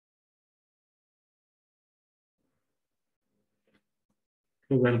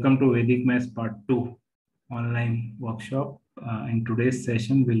So welcome to Vedic Maths Part 2 online workshop. In today's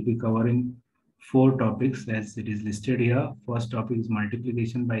session, we'll be covering 4 topics as it is listed here. First topic is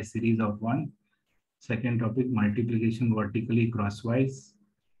multiplication by series of 1. Second topic, multiplication vertically crosswise.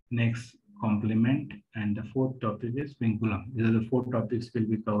 Next, complement. And the fourth topic is Vinculum. These are the 4 topics we'll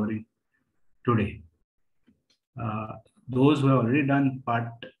be covering today. Those who have already done Part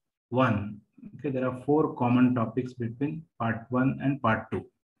 1, okay, there are 4 common topics between Part 1 and Part 2.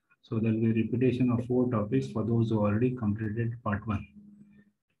 So there will be repetition of 4 topics for those who already completed Part 1.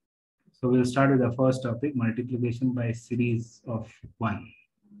 So we'll start with the first topic, multiplication by series of 1.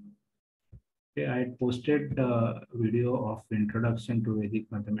 Okay, I had posted the video of introduction to Vedic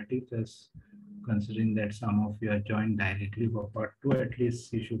mathematics, as considering that some of you are joined directly for Part 2, at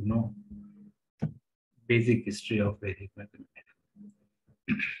least you should know basic history of Vedic mathematics.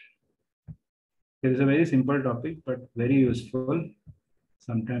 It is a very simple topic, but very useful.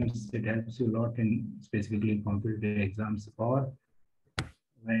 Sometimes it helps you a lot in specifically competitive exams or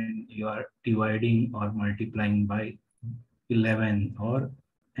when you are dividing or multiplying by 11 or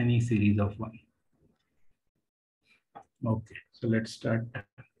any series of 1. Okay, so let's start.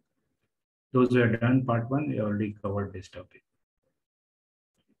 Those who have done Part 1, we already covered this topic.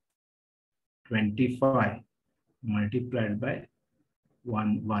 25 multiplied by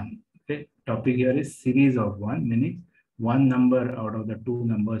 1. Okay, topic here is series of 1, meaning one number out of the 2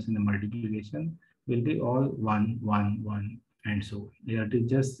 numbers in the multiplication will be all 1, 1, 1, and so on. Here it is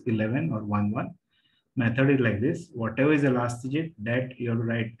just 11 or 1, 1. Method is like this. Whatever is the last digit, that you have to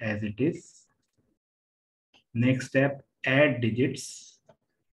write as it is. Next step, add digits.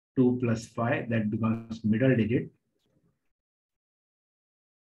 2 plus 5, that becomes middle digit.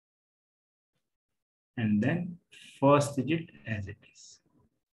 And then first digit as it is.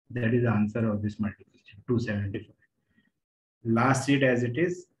 That is the answer of this multiplication, 275. Last digit as it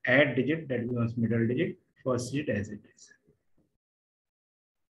is, add digit, that becomes middle digit, first digit as it is.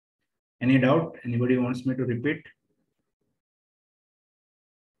 Any doubt? Anybody wants me to repeat?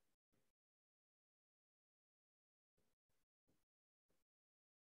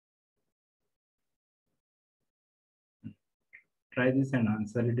 Try this and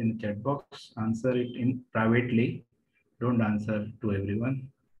answer it in the chat box. Answer it in privately. Don't answer to everyone.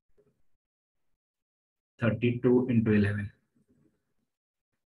 32 into 11.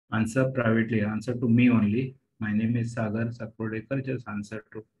 Answer privately. Answer to me only. My name is Sagar Sakrodekar. Just answer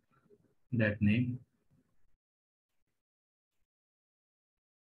to that name.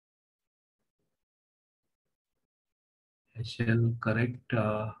 I shall correct.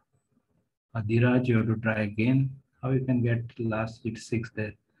 Adhiraj, you have to try again. How you can get last digit 6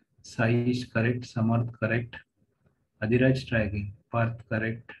 there? Saish correct. Samarth correct. Adhiraj, try again. Parth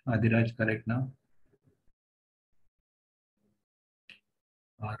correct. Adhiraj correct now.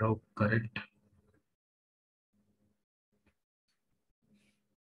 Arav correct.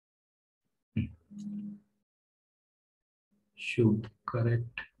 Should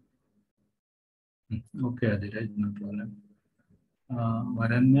correct. Okay, Adhiraj, no problem.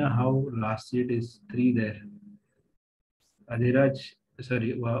 Varanya, how last digit is 3 there? Adhiraj,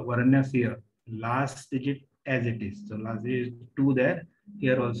 sorry, Varanya here. Last digit as it is. So last digit is 2 there.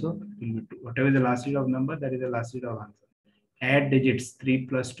 Here also, whatever is the last digit of number, that is the last digit of answer. Add digits. 3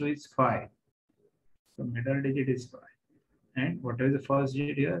 plus 2 is 5. So middle digit is 5. And whatever is the first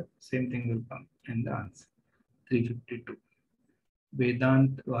digit here, same thing will come in the answer. 352.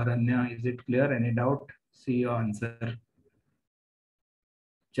 Vedant, Varanya, is it clear? Any doubt? See your answer.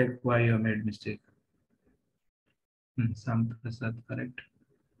 Check why you have made mistake. Sam Prasad, correct.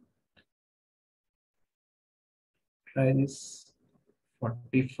 Try this.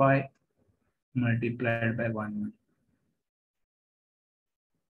 45 multiplied by 1.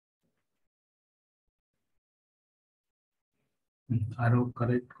 Arrow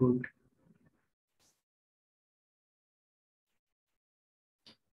correct, good.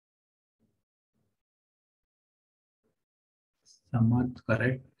 Samarth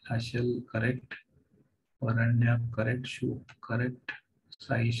correct. Ashal correct. Varanya correct. Shub correct.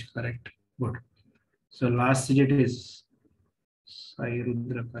 Saish correct. Good. So last digit is Sai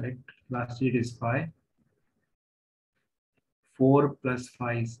Rudra correct. Last digit is 5. 4 plus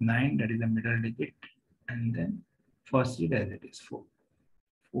 5 is 9. That is the middle digit. And then first digit as it is 4.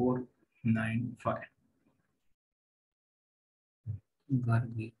 4, 9, 5.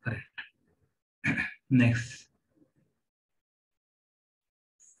 Gargi correct. Next.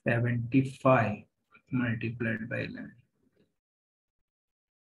 75 multiplied by 11.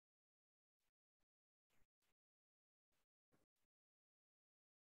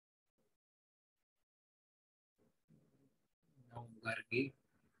 Now Gargi.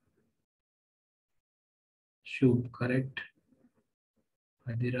 Shubh, correct.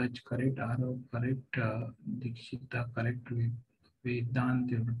 Adhiraj, correct. Arav, correct. Dikshita, correct. Vedant,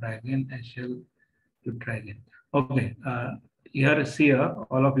 you have to try again. Ashel, you try again. Okay. Here, see here.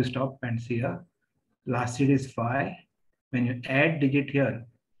 All of you stop and see here. Last digit is 5. When you add digit here,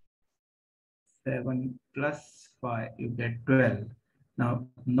 7 plus 5, you get 12. Now,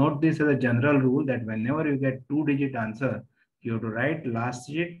 note this as a general rule that whenever you get 2-digit answer, you have to write last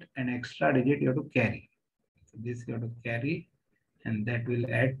digit and extra digit you have to carry. So this you have to carry, and that will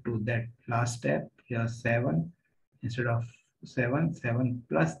add to that last step. Here 7 instead of 7, 7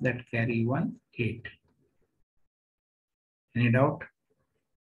 plus that carry 1, 8. Any doubt?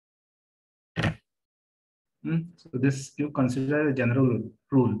 So this you consider a general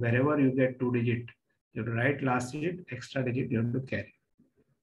rule. Wherever you get 2-digit, you have to write last digit, extra digit you have to carry.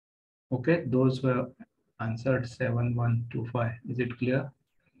 Okay, those who have answered 7, 1, 2, 5. Is it clear?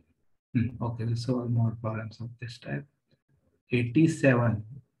 Okay, we'll solve more problems of this type. 87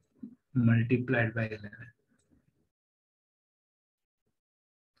 multiplied by 11.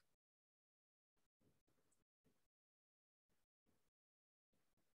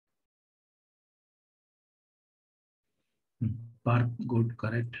 Parth, good,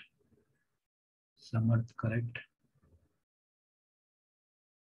 correct. Samarth, correct.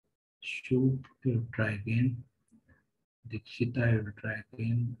 Shubh, you try again. Dikshita, you try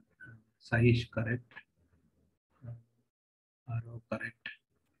again. Saish, correct. Aro, correct.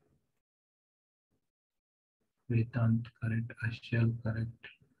 Vedant, correct. Ashal, correct.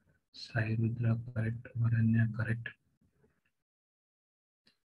 Sai Rudra, correct. Varanya, correct.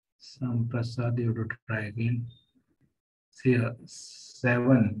 Sam Prasad, you have to try again. See,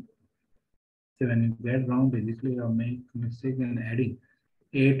 7. So when you get wrong, basically you make mistake in adding.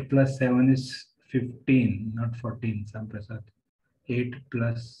 8 plus 7 is 15, not 14, Sam Prasad. 8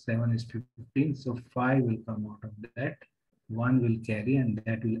 plus 7 is 15, so 5 will come out of that. 1 will carry, and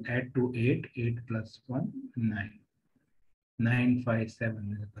that will add to 8. 8 plus 1, 9.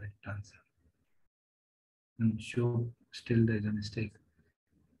 957 is the correct answer. And show still there is a mistake.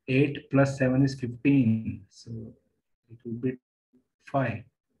 8 plus 7 is 15, so it will be 5.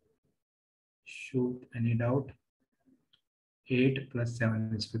 Show any doubt? 8 plus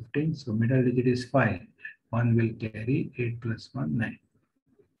 7 is 15, so middle digit is 5. 1 will carry. 8 plus 1, 9.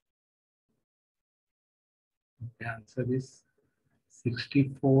 Okay, answer is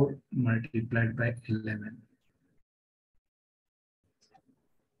 64 multiplied by 11.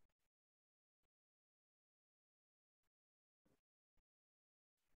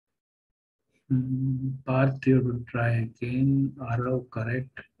 Parth, you to try again. Arav,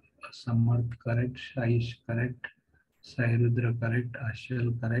 correct. Samarth, correct. Shaish, correct. Sai Rudra, correct.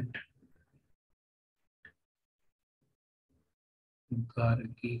 Ashal, correct.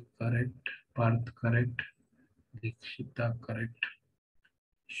 Gargi, correct. Parth, correct. Dikshita, correct.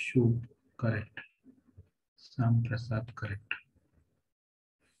 Shubh, correct. Sam Prasad, correct.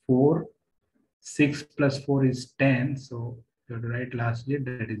 4, 6 plus 4 is 10. So you have to write last digit,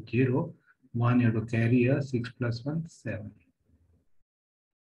 that is 0. 1 you have to carry here. 6 plus 1, 7.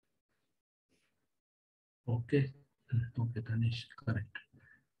 Okay. Okay, Tanish, correct.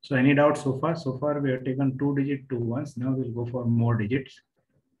 So any doubt so far? So far we have taken 2-digit 2 ones. Now we'll go for more digits.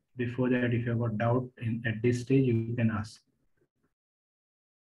 Before that, if you have got doubt at this stage, you can ask.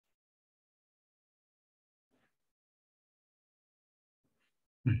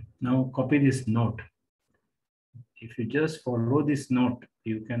 Now copy this note. If you just follow this note,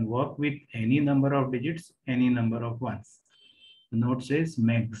 you can work with any number of digits, any number of ones. The note says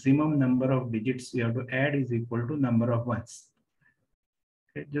maximum number of digits you have to add is equal to number of ones.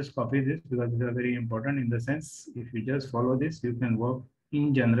 Okay, just copy this because these are very important in the sense if you just follow this, you can work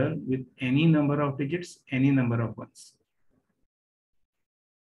in general with any number of digits, any number of ones.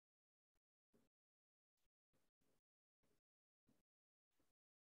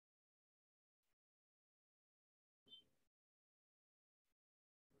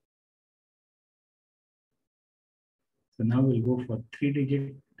 So now we'll go for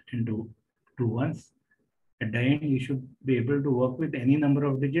 3-digit into 2 ones. At the end, you should be able to work with any number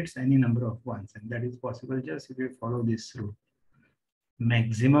of digits, any number of ones, and that is possible just if you follow this rule.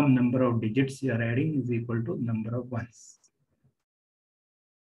 Maximum number of digits you are adding is equal to number of ones.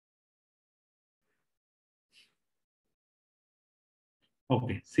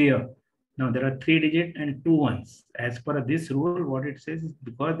 Okay, see here. Now there are 3-digit and 2 ones. As per this rule, what it says is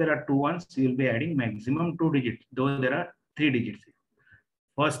because there are 2 ones, you will be adding maximum 2 digits, though there are 3 digits.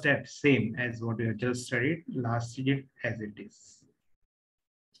 First step, same as what we have just studied, last digit as it is.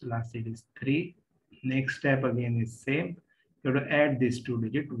 So last digit is 3. Next step again is same. You have to add this 2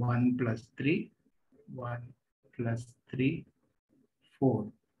 digit, 1 plus 3, 1 plus 3,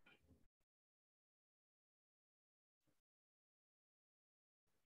 4.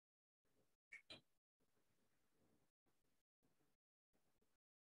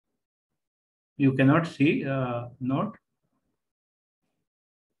 You cannot see note.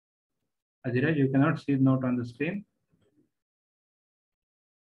 Adhiraj, you cannot see note on the screen.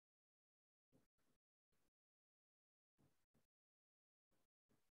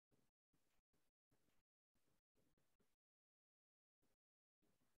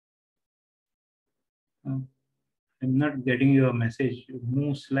 I'm not getting your message.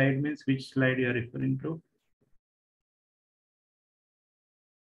 Move slide means which slide you are referring to?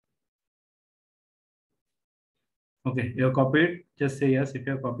 Okay, you're copied. Just say yes if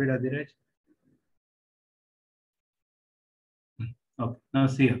you're copied, Adhiraj. Okay, now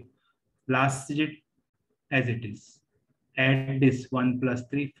see here. Last digit as it is. Add this 1 plus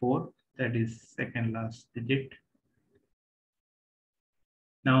 3, 4. That is second last digit.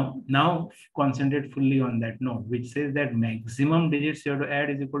 Now concentrate fully on that node, which says that maximum digits you have to add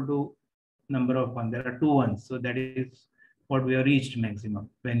is equal to number of 1. There are 2 ones. So that is what we have reached maximum.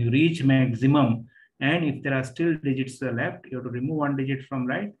 When you reach maximum, and if there are still digits left, you have to remove 1 digit from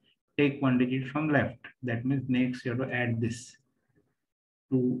right, take 1 digit from left. That means next you have to add this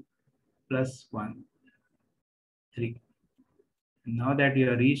 2 plus 1, 3. Now that you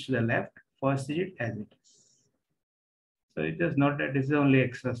have reached the left, first digit as it is. So it is not that this is only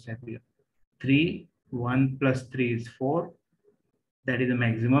extra step here. 3, 1 plus 3 is 4. That is the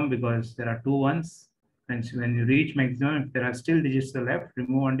maximum because there are 2 ones. And so when you reach maximum, if there are still digits to the left,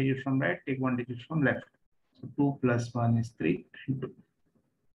 remove 1 digit from right, take 1 digit from left. So 2 plus 1 is 3 and 2.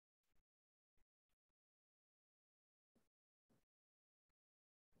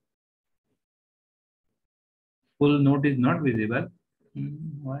 Full note is not visible.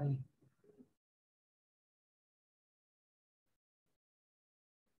 Why?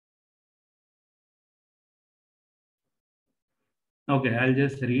 Okay, I'll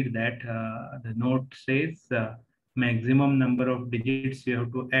just read that. The note says maximum number of digits you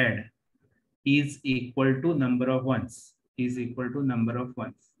have to add is equal to number of ones. Is equal to number of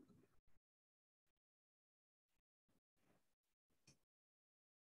ones.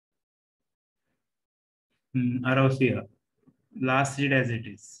 Arrows here. Last digit as it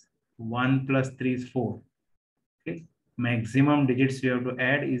is. 1 plus 3 is 4. Okay. Maximum digits you have to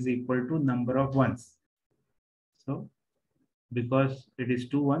add is equal to number of ones. So because it is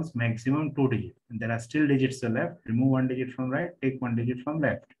 2 ones, maximum 2 digits. And there are still digits left. Remove 1 digit from right, take 1 digit from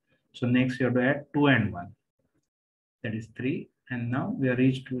left. So next you have to add 2 and 1. That is 3. And now we are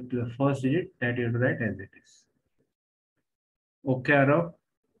reached to the first digit that you have to write as it is. Okay, Arav.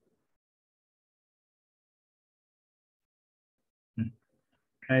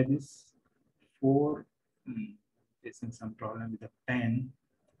 Try this. 4. Facing some problem with the pen.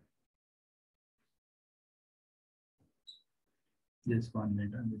 Just 1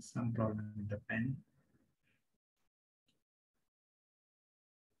 minute. There's some problem with the pen.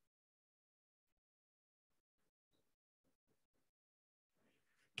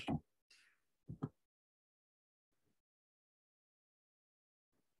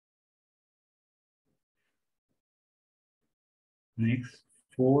 Next,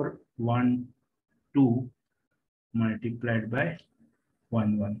 4, 1, 2 multiplied by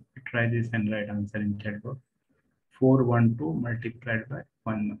 1, 1. Try this and write answer in chat box. 4, 1, 2 multiplied by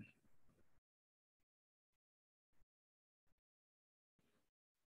 1, 1.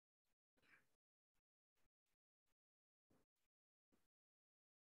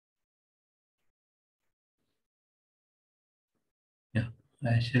 Yeah,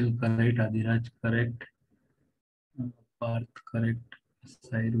 I shall correct. Adhiraj correct. Parth correct.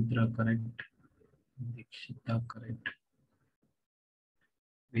 Sai Rudra correct. Dikshita correct.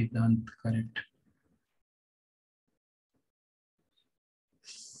 Vedant correct.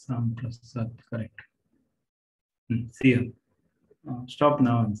 Sam Prasad correct. See here. Stop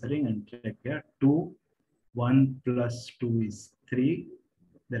now answering and check here. 2, 1 plus 2 is 3.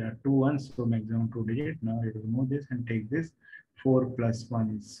 There are 2 ones, so maximum 2 digit. Now you remove this and take this. 4 plus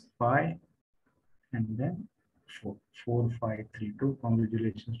 1 is 5. And then 4, 4, 5, 3, 2.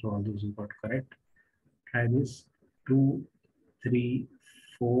 Congratulations to all those who got correct. Try this. 2, 3,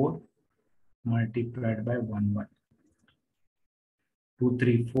 4 multiplied by 1, 1. 2,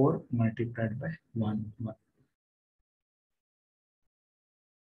 3, 4 multiplied by 1, 1.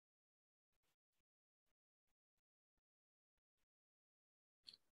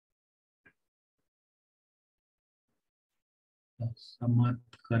 Samarth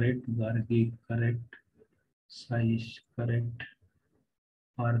correct, Gargi correct, Saish correct,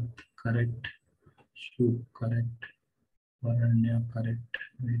 Parth correct, Shubh correct. Varanya correct.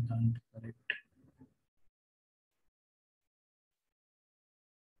 Vedant correct.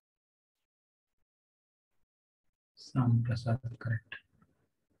 Sam Prasad correct.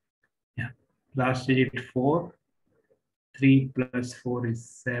 Yeah. Last digit 4. 3 plus 4 is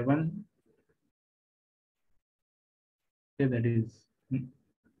 7. Okay, that is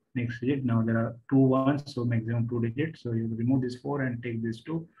next digit. Now there are 2 ones, so maximum 2 digits. So you remove this 4 and take this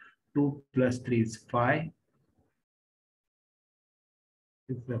 2. 2 plus 3 is 5.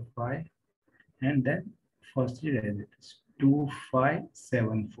 This is the 5. And then first digit as it is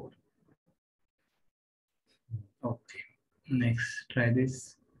 2574. Okay. Next, try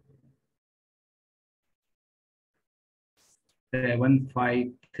this.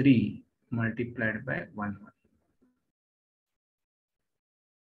 753 multiplied by 1.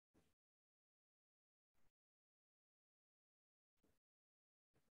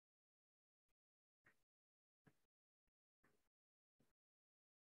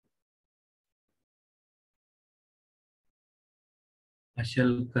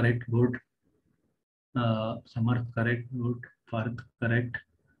 Ashal correct, good. Samarth correct, good. Parth correct.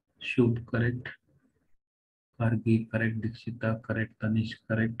 Shubh correct. Kargi correct. Dikshita correct. Tanish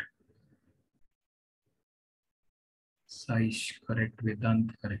correct. Saish correct. Vedant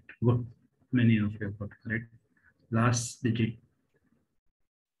correct. Good. Many of you got correct. Last digit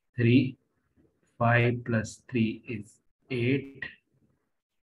 3. 5 plus 3 is 8.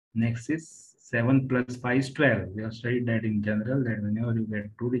 Next is 7 plus 5 is 12. We have studied that in general, that whenever you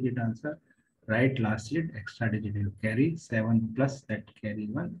get 2-digit answer, write last digit, extra digit you carry. 7 plus that carry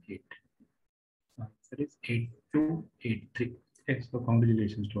 1, 8. Answer is 8283. Okay, so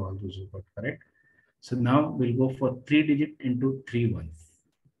congratulations to all those who got correct. So now we'll go for 3-digit into 3 ones.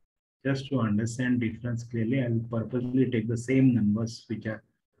 Just to understand difference clearly, I'll purposely take the same numbers which are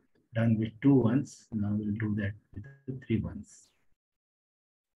done with 2 ones. Now we'll do that with the 3 ones.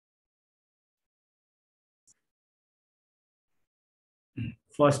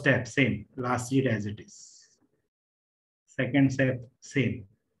 First step, same. Last digit as it is. Second step, same.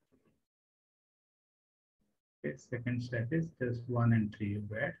 Okay, second step is just 1 and 3 you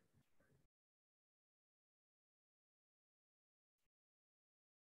add.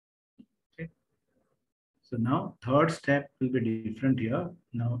 Okay. So now third step will be different here.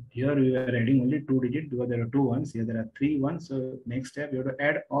 Now here we are adding only 2 digits because there are 2 ones. Here there are 3 ones. So next step you have to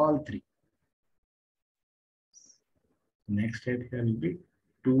add all 3. Next step here will be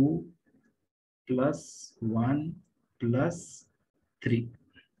 2 plus 1 plus 3.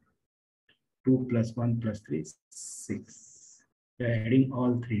 2 plus 1 plus 3 is 6. We are adding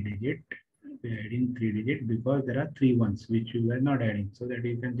all 3 digits. We are adding 3 digits because there are 3 ones which you were not adding, so that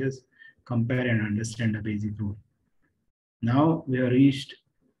you can just compare and understand the basic rule. Now we have reached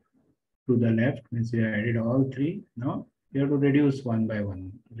to the left, means we have added all 3. Now we have to reduce one by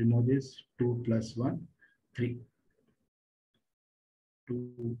one. Remove this 2 plus 1, 3.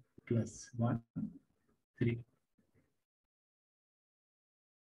 2 plus 1, 3.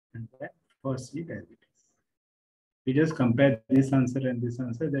 And that first digit as it is. We just compare this answer and this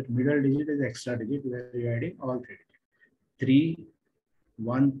answer. That middle digit is extra digit where you are adding all 3 digits. 3,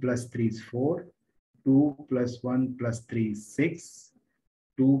 1 plus 3 is 4. 2 plus 1 plus 3 is 6.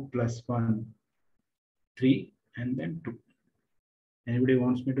 2 plus 1, 3, and then 2. Anybody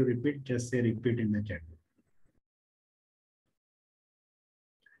wants me to repeat? Just say repeat in the chat.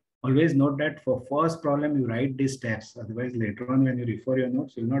 Always note that for first problem, you write these steps. Otherwise, later on, when you refer your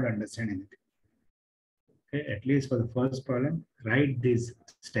notes, you'll not understand anything. Okay, at least for the first problem, write these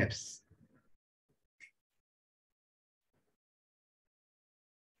steps.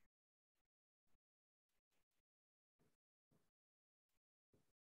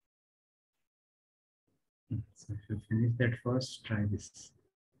 So if you finish that first, try this.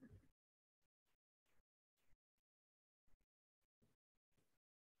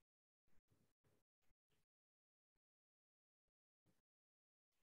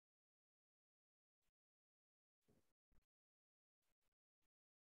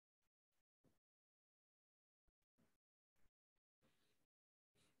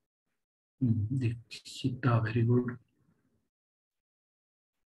 Dikshita, very good.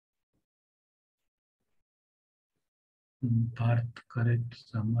 Parth correct.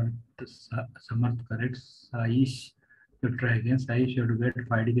 Samarth correct. Saish, you try again. Saish, you have to get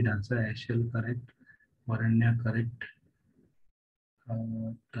 5-digit answer. Ashel correct. Varanya correct.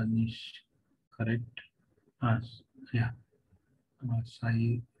 Tanish correct. Yeah.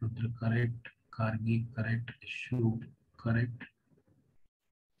 Sai Rudra correct. Kargi correct. Shubh correct.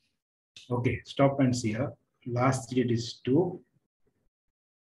 Okay, stop and see here. Last digit is 2.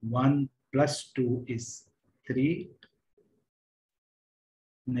 1 plus 2 is 3.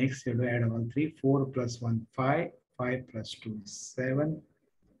 Next, you have to add all 3. 4 plus 1, 5. 5 plus 2 is 7.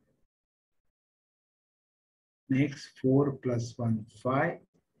 Next, 4 plus 1, 5.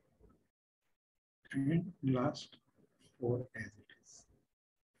 And last, 4 as it is.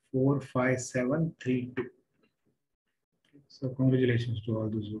 4, 5, 7, 3, 2. So congratulations to all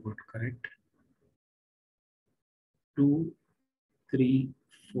those who got correct. 2, 3,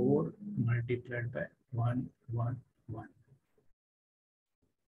 4 multiplied by 1, 1, 1.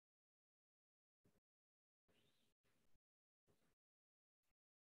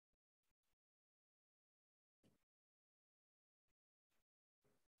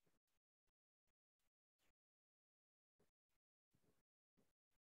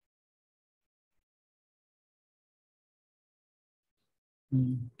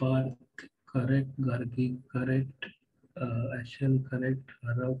 Parth correct, Gargi correct, Ashel correct,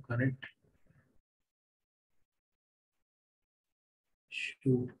 Harav correct,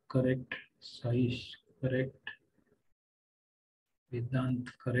 Shub correct, Saish correct, Vedant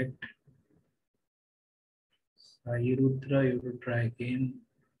correct, Sai Rudra, you will try again.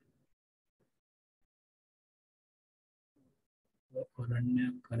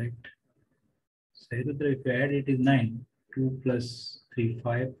 Aranya correct. Sai Rudra, if you add it is 9. 2 plus 3,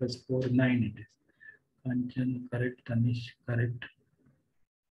 5 plus 4, 9 it is. Kanchan correct, Tanish correct,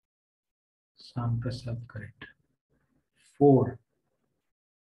 Sam Prasad correct. 4.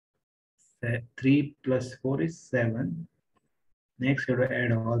 3 plus 4 is 7. Next, you have to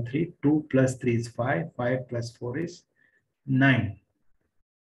add all 3. 2 plus 3 is 5. 5 plus 4 is 9.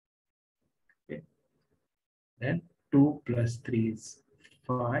 Okay. Then 2 plus 3 is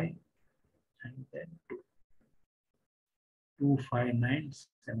 5. And then 2. 2, 5, 9,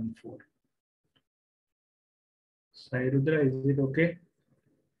 7, 4. Sai Rudra, is it okay?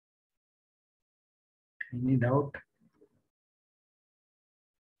 Any doubt?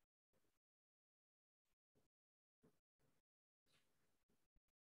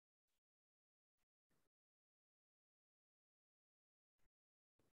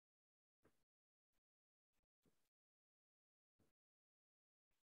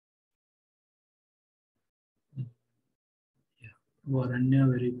 Yeah. Varanya,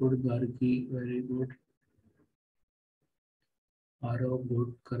 very good. Gargi, very good. Arav,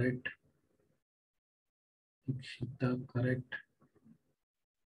 good, correct. Ikshita, correct.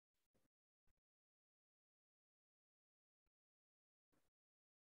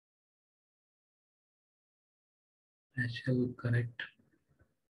 Ashel, correct.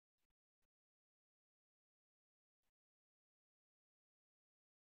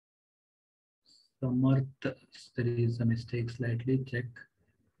 Samarth, there is a mistake slightly. Check.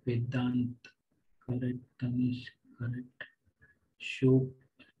 Vedant, correct. Tanish, correct. Shub,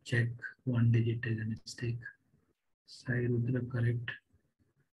 check. 1 digit is a mistake. Sai Rudra, correct.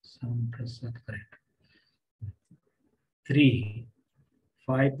 Sam Prasad, correct. 3.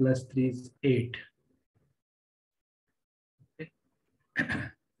 5 plus 3 is 8. Okay.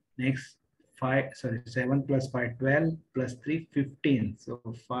 Next, 7 plus 5, 12 plus 3, 15. So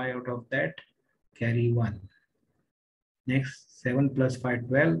 5 out of that, carry 1. Next, 7 plus 5,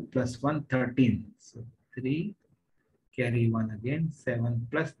 12 plus 1, 13. So 3, carry 1 again. 7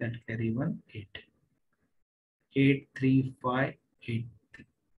 plus that, carry 1, 8. 8, 3, 5, 8.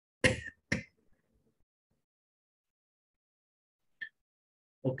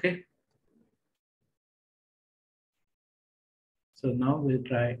 Okay. So now we'll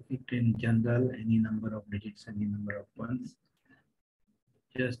try it in general, any number of digits, any number of ones.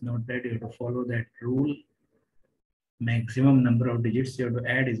 Just note that you have to follow that rule. Maximum number of digits you have to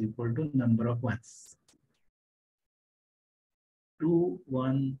add is equal to number of ones. 2,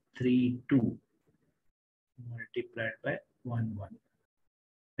 1, 3, 2 multiplied by 1, 1.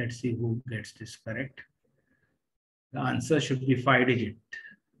 Let's see who gets this correct. The answer should be 5 digit.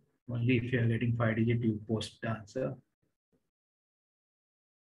 Only if you are getting 5 digit, you post the answer.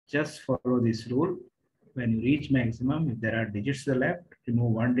 Just follow this rule. When you reach maximum, if there are digits to the left,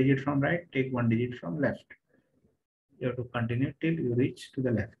 remove 1 digit from right, take 1 digit from left. You have to continue till you reach to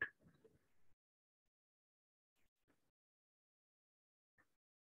the left.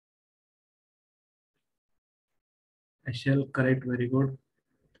 I shall correct, very good.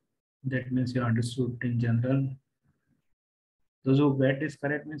 That means you understood in general. Those who get this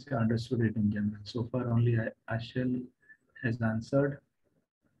correct means you understood it in general. So far only Ashel has answered.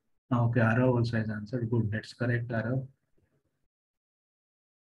 Okay, Arav also has answered. Good, that's correct, Arav.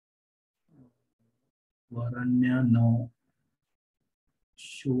 Varanya, no.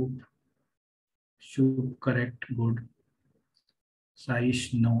 Shub, correct, good.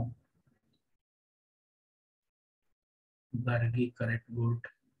 Saish, no. Gargi, correct, good.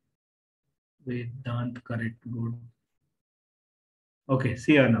 Vedant, correct, good. Okay,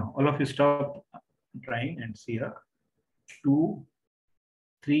 see here now. All of you stop trying and see here. 2,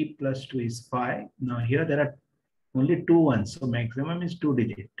 3 plus 2 is 5. Now here there are only two ones. So maximum is 2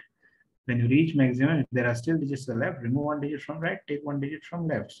 digit. When you reach maximum, if there are still digits to the left, remove one digit from right, take one digit from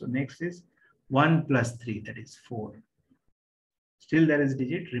left. So next is 1 plus 3, that is 4. Still there is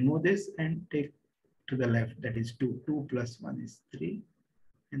digit, remove this and take to the left, that is 2. 2 plus 1 is 3.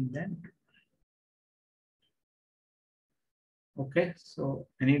 And then 2. Okay, so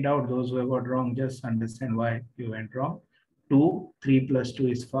any doubt, those who have got wrong, just understand why you went wrong. 2, 3 plus 2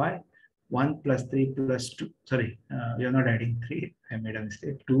 is 5. 1 plus 3 plus 2, sorry, we are not adding 3, I made a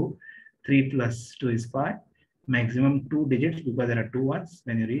mistake. 2, 3 plus 2 is 5. Maximum 2 digits because there are two ones.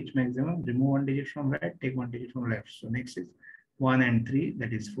 When you reach maximum, remove one digit from right, take one digit from left. So next is 1 and 3,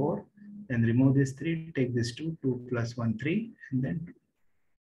 that is 4. Then remove this 3, take this 2, 2 plus 1, 3, and then 2.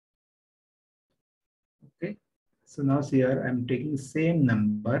 Okay. So now see here, I'm taking same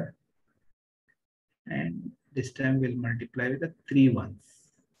number and this time we'll multiply with the 3 ones.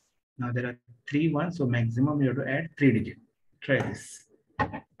 Now there are 3 ones, so maximum you have to add 3 digits. Try this.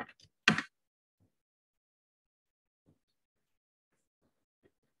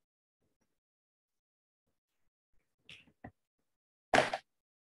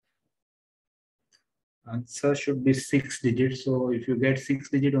 Answer should be 6 digits. So if you get 6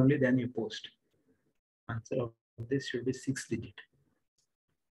 digit only, then you post. Answer of this should be 6 digit.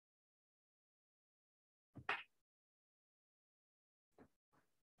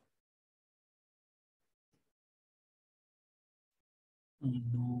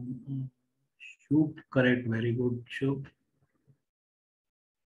 Shub, correct. Very good, Shub.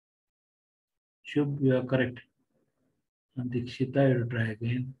 Shub, you are correct. And Dikshita, you try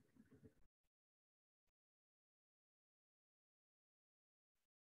again.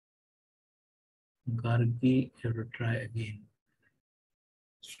 Gargi, you have to try again.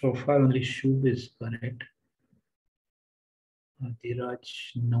 So far only Shub is correct.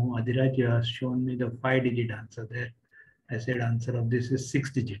 Adhiraj, no, Adhiraj, you have shown me the 5 digit answer there. I said answer of this is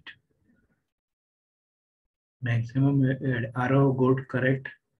 6 digit. Maximum arrow good, correct.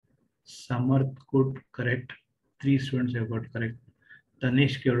 Samarth good, correct. 3 students have got correct.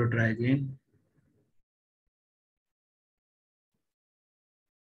 Tanishq, you have to try again.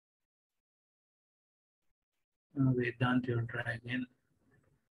 Vedant, you have to try again.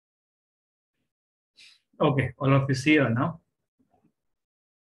 Okay, all of you see here now.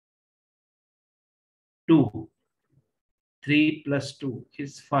 2. 3 plus 2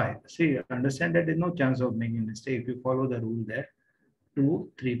 is 5. See, understand that there is no chance of making mistake if you follow the rule there.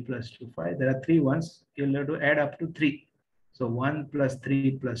 2, 3 plus 2, 5. There are 3 ones. You'll have to add up to 3. So 1 plus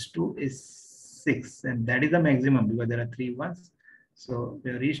 3 plus 2 is 6. And that is the maximum because there are 3 ones. So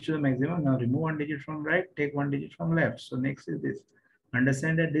we have reached to the maximum. Now remove one digit from right, take one digit from left. So next is this.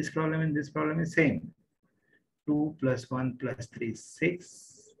 Understand that this problem and this problem is same. 2 plus 1 plus 3 is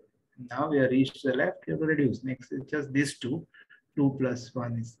 6. Now we are reached to the left, you have to reduce. Next is just these two. 2 plus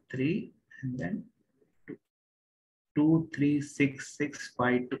 1 is 3. And then 2. 2, 3, 6, 6,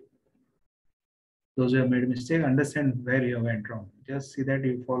 5, 2. Those who have made a mistake, understand where you went wrong. Just see that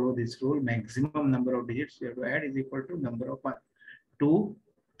you follow this rule. Maximum number of digits you have to add is equal to number of 1. 2,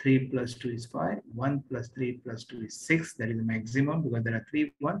 3 plus 2 is 5. 1 plus 3 plus 2 is 6. That is the maximum because there are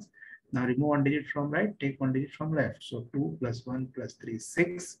 3 ones. Now remove one digit from right, take one digit from left. So 2 plus 1 plus 3 is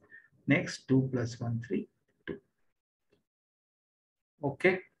 6. Next, 2 plus 1, 3, 2.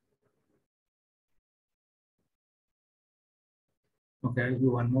 Okay. Okay, I'll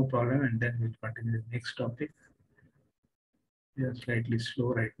do one more problem and then we'll continue the next topic. We are slightly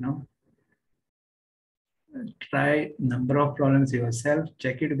slow right now. Try number of problems yourself.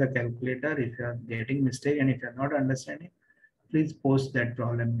 Check it with the calculator if you are getting mistake, and if you are not understanding, please post that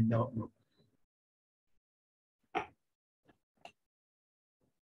problem in the group.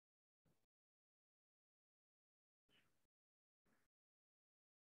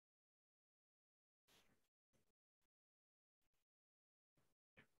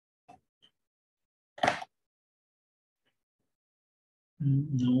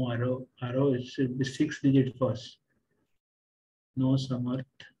 No arrow. Arrow, it should be 6 digit first. No Samarth.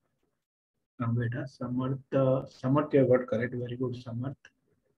 Beta. Samarth, Samarth, you have got correct. Very good, Samarth.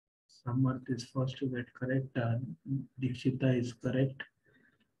 Samarth is first to get correct. Dikshita is correct.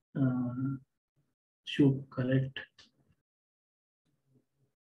 Shub correct.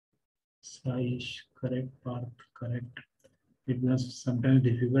 Saish correct. Parth correct. It was sometimes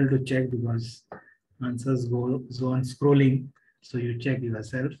difficult to check because answers go on scrolling. So you check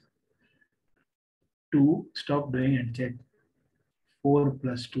yourself. 2, stop doing and check. 4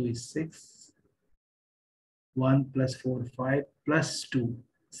 plus 2 is 6. 1 plus 4, 5 plus 2,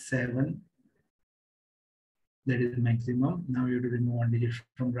 7. That is maximum. Now you have to remove one digit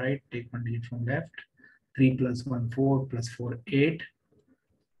from right, take one digit from left. 3 plus 1, 4 plus 4, 8.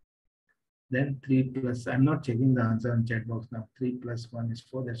 Then 3 plus, I'm not checking the answer on chat box now. 3 plus 1 is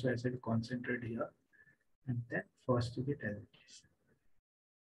 4. That's why I said concentrate here. And then first digit as it is.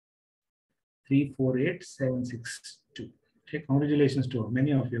 3, 4, 8, 7, 6, 2. Okay, congratulations to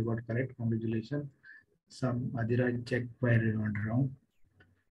many of you got correct. Congratulations. Some Adira checked by not wrong.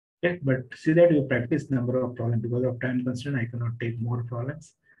 Okay, but see that you practice number of problems. Because of time constraint, I cannot take more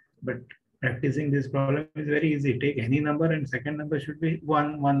problems. But practicing this problem is very easy. Take any number and second number should be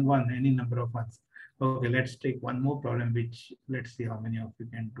 1, 1, 1, any number of ones. Okay, let's take one more problem, which let's see how many of you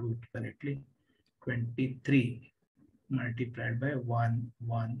can do it correctly. 23 multiplied by 1,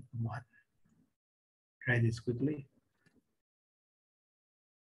 1, 1. Try this quickly.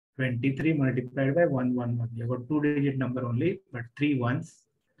 23 multiplied by 1, 1, 1. You got 2-digit number only, but 3 ones.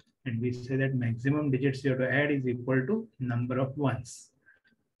 And we say that maximum digits you have to add is equal to number of ones.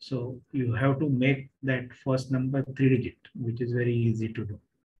 So you have to make that first number 3-digit, which is very easy to do.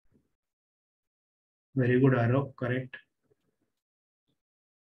 Very good, Arav, correct.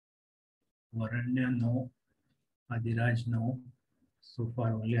 Varanya, no. Adiraj, no. So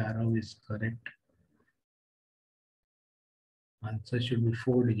far only Arav is correct. Answer should be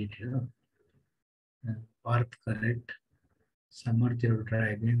 4-digit here. Parth, correct. Samarth, you try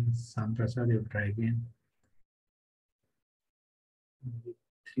again. Sam Prasad, you try again.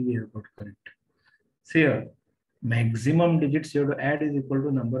 3 have got correct. See here, maximum digits you have to add is equal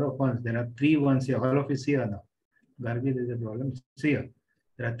to number of ones. There are 3 ones here. All of you see here now. Gargi, there is a problem. See here.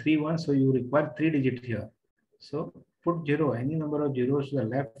 There are 3 ones, so you require 3 digits here. So put 0. Any number of zeros to the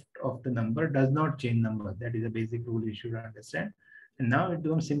left of the number does not change number. That is a basic rule you should understand. And now it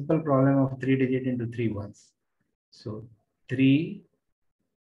becomes simple problem of 3 digit into 3 ones. So 3,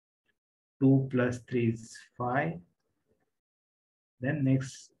 2 plus 3 is 5. Then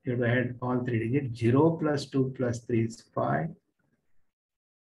next you have to add all 3 digits. 0 plus 2 plus 3 is 5.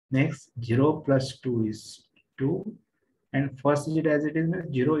 Next 0 plus 2 is 2. And first digit as it is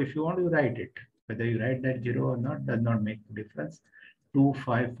 0. If you want to write it, whether you write that 0 or not does not make a difference. 2,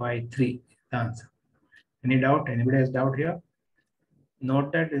 5, 5, 3 the answer. Any doubt? Anybody has doubt here?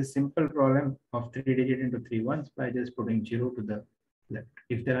 Note that is simple problem of 3 digit into 3 ones by just putting 0 to the left.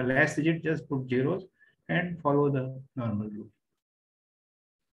 If there are less digits, just put zeros and follow the normal rule.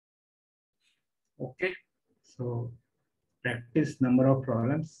 Okay, so practice number of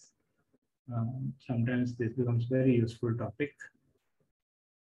problems. Sometimes this becomes very useful topic.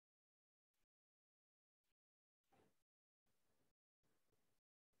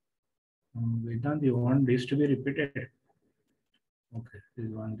 Vedant, you want this to be repeated? Okay, this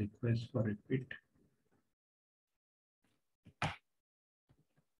is one request for repeat.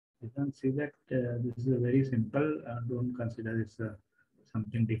 You can see that this is a very simple. Don't consider this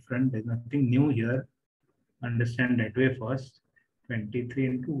something different. There's nothing new here. Understand that way first. 23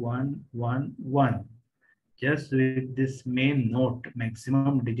 into 1, 1, 1. Just with this main note,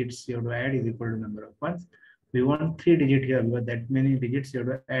 maximum digits you have to add is equal to number of ones. We want 3 digit here because that many digits you have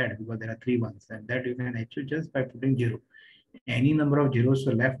to add because there are 3 ones, and that you can achieve just by putting 0. Any number of zeros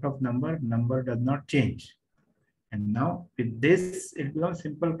to left of number does not change. And now with this, it becomes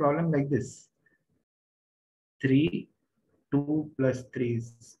simple problem like this. 3, 2 plus 3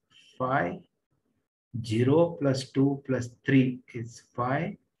 is 5. 0 plus 2 plus 3 is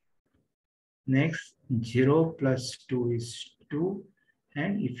 5. Next, 0 plus 2 is 2.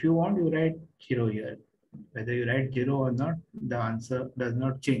 And if you want, you write 0 here. Whether you write 0 or not, the answer does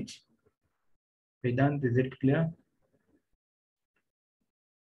not change. Vedant, is it clear?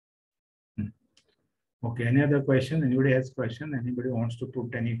 Okay, any other question? Anybody has question? Anybody wants to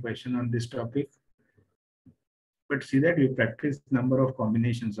put any question on this topic? But see that you practice number of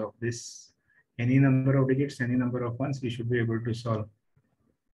combinations of this. Any number of digits, any number of ones, we should be able to solve.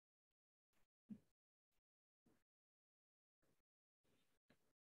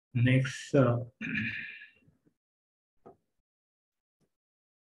 Next, okay,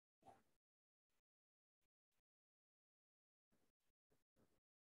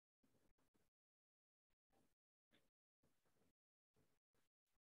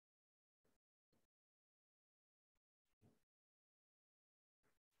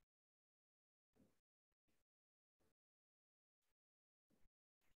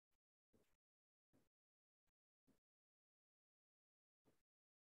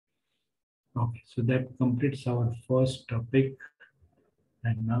 so that completes our first topic.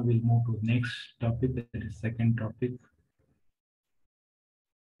 And now we'll move to next topic, that is second topic,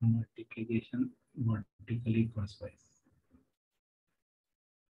 multiplication vertically crosswise.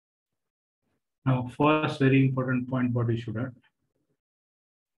 Now, first very important point what we should have.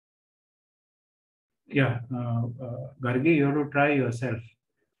 Yeah, Gargi, you have to try yourself,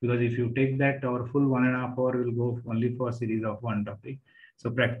 because if you take that, our full 1.5 hour will go only for a series of one topic.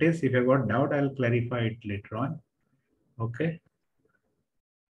 So practice. If you got doubt, I'll clarify it later on. Okay.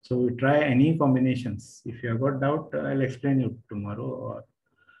 So we try any combinations. If you have got doubt, I'll explain you tomorrow. Or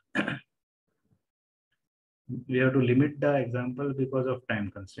we have to limit the example because of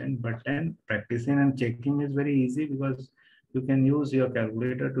time constraint. But then practicing and checking is very easy, because you can use your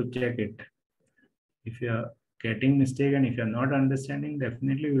calculator to check it. If you are getting mistake and if you are not understanding,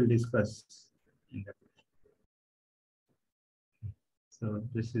 definitely we'll discuss in the. So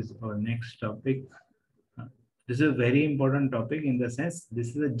this is our next topic. This is a very important topic in the sense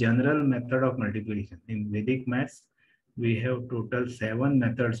this is a general method of multiplication. In Vedic Maths, we have total 7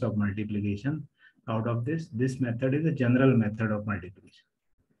 methods of multiplication. Out of this method is a general method of multiplication.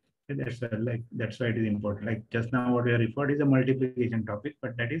 Okay, that's why it is important. Like just now what we are referred is a multiplication topic,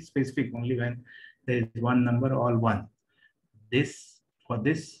 but that is specific only when there is one number, all one. For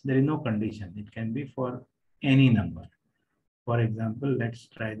this there is no condition. It can be for any number. For example, let's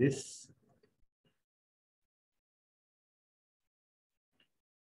try this.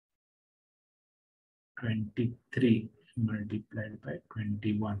 23 multiplied by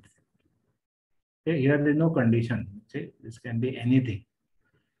 21. Okay, here there is no condition. See, this can be anything.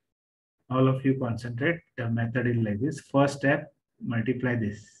 All of you concentrate. The method is like this. First step, multiply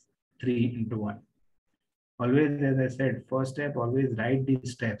this 3 into 1. Always, as I said, first step, always write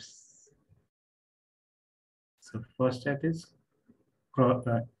these steps. So first step is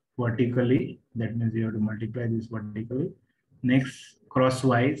vertically. That means you have to multiply this vertically. Next,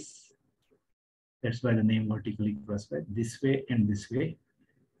 crosswise. That's why the name vertically crosswise. This way and this way.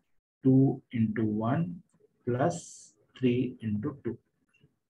 2 into 1 plus 3 into 2.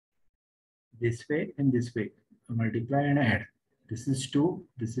 This way and this way. Multiply and add. This is 2,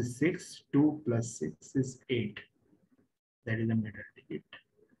 this is 6. 2 plus 6 is 8. That is the middle digit.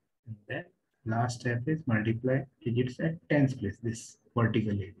 And then last step is multiply digits at tens place. This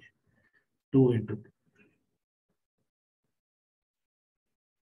vertical area. 2 into 2.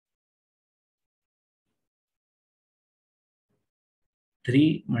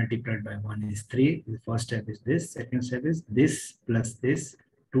 3 multiplied by 1 is 3. The first step is this. Second step is this plus this.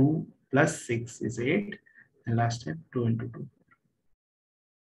 2 plus 6 is 8. And last step, 2 into 2.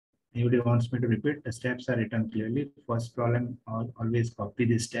 Anybody wants me to repeat? The steps are written clearly. First problem, always copy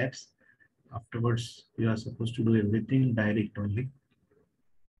the steps. Afterwards, you are supposed to do everything direct only.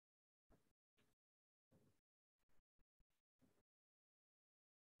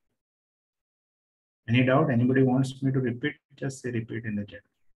 Any doubt? Anybody wants me to repeat? Just say repeat in the chat.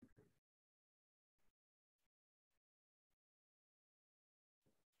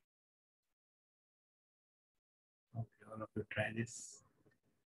 Okay, all of you try this.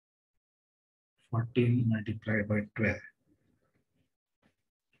 14 multiplied by 12.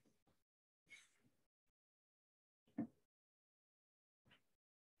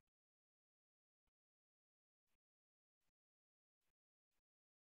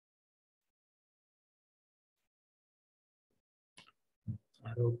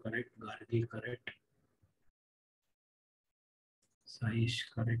 Arrow correct, Gargi correct, Saish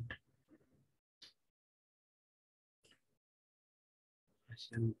correct,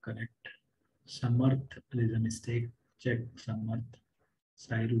 Ashal correct, Samarth, there is a mistake, check Samarth,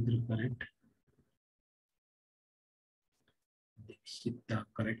 Sai Rudra correct, Dikshita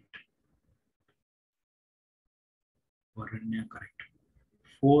correct, Varanya correct.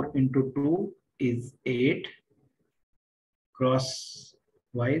 4 into 2 is 8,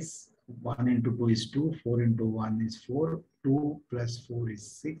 crosswise 1 into 2 is 2, 4 into 1 is 4, 2 plus 4 is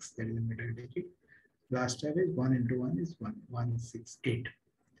 6, that is the middle digit. Last step is 1 into 1 is 1, 1, 6, 8.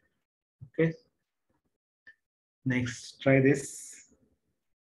 Okay. Next, try this.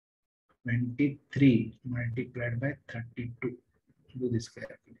 23 multiplied by 32. Do this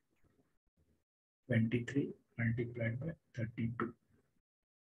carefully. 23 multiplied by 32.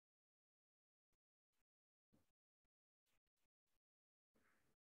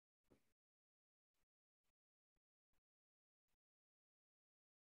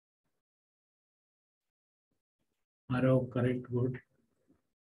 Arrow correct, good.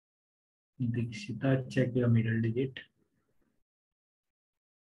 Dikshita, check your middle digit.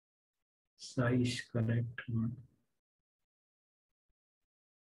 Saish correct, good.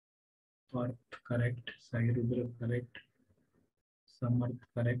 Parth correct, Sai Rudra correct, Samarth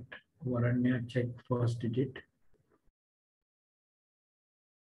correct. Varanya check first digit.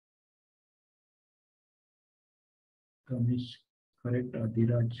 Kamish correct.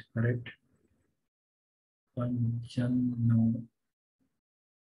 Adhiraj correct. Kanchan no.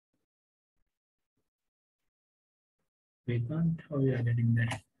 Vedant, how you are getting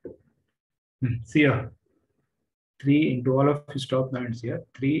that? See here. 3 into all of you stop points here.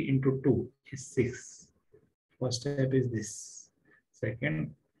 3 into 2 is 6. First step is this.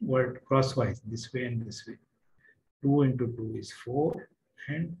 Second word crosswise, this way and this way. 2 into 2 is 4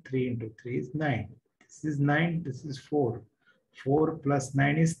 and 3 into 3 is 9. This is 9, this is 4. 4 plus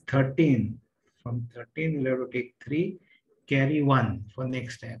 9 is 13. From 13, you'll have to take 3, carry 1 for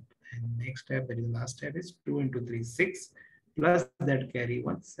next step. And next step, that is last step, is 2 into 3, 6, plus that carry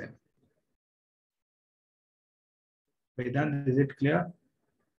 1, 7. Vedant, is it clear?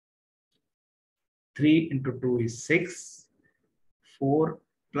 3 into 2 is 6. 4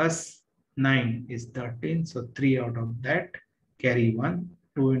 plus 9 is 13. So 3 out of that, carry 1.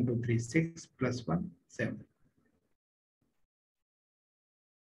 2 into 3, 6, plus 1, 7.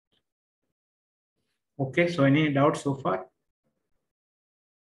 Okay, so any doubts so far?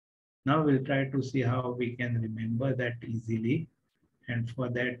 Now we'll try to see how we can remember that easily. And for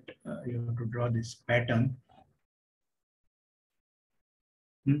that, you have to draw this pattern.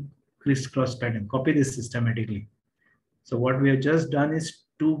 Crisscross pattern. Copy this systematically. So what we have just done is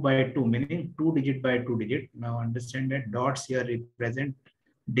 2 by 2, meaning 2 digit by 2 digit. Now understand that dots here represent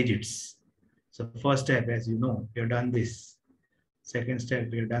digits. So first step, as you know, we have done this. Second step,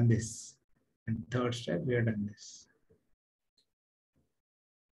 we have done this. And third step, we have done this.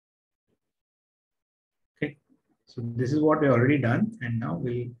 Okay. So this is what we already done. And now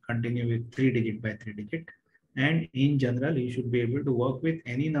we'll continue with 3 digit by 3 digit. And in general, you should be able to work with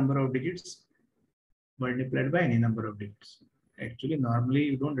any number of digits multiplied by any number of digits. Actually, normally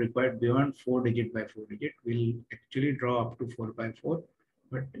you don't require beyond 4 digit by 4 digit. We'll actually draw up to 4 by 4,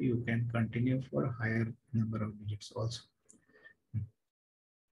 but you can continue for a higher number of digits also.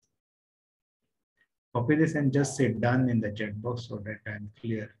 Copy this and just say done in the chat box so that I'm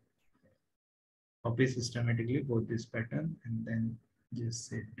clear. Copy systematically both this pattern and then just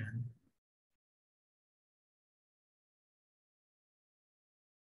say done.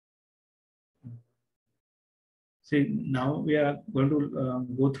 See, now we are going to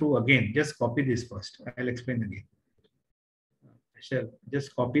go through again. Just copy this first. I'll explain again. Sure.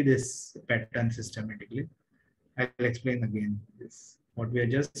 Just copy this pattern systematically. I'll explain again this. What we have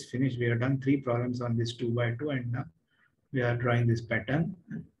just finished, we have done 3 problems on this 2 by 2 and now we are drawing this pattern.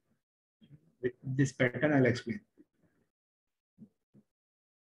 With this pattern, I'll explain.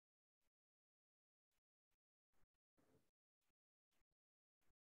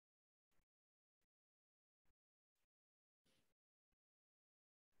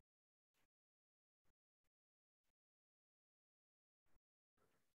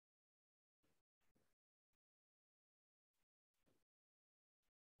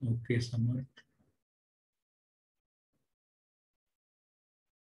 Okay, Samarth.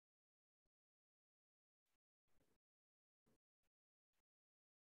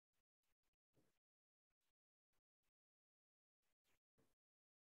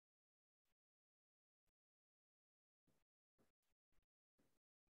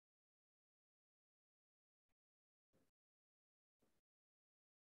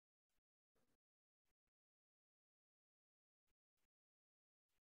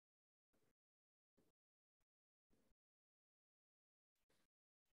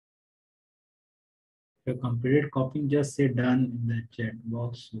 If you completed copying, just say done in the chat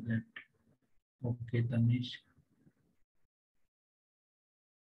box so that. Okay, Tanish.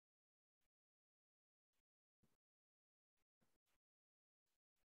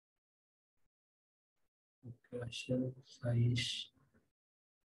 Okay, Ashar, Saish,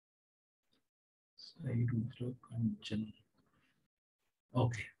 Sai Rudra, Kanchan.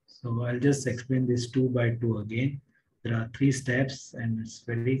 Okay, so I'll just explain this 2 by 2 again. There are 3 steps and it's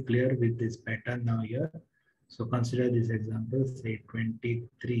very clear with this pattern now here. So consider this example, say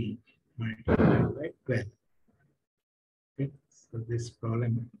 23 multiplied by 12. Okay, so this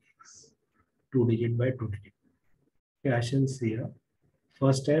problem is 2 digit by 2 digit. Okay, I shall see here.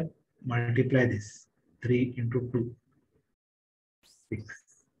 First step, multiply this 3 into 2, 6.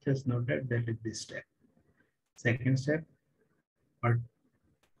 Just note that that is this step. Second step, or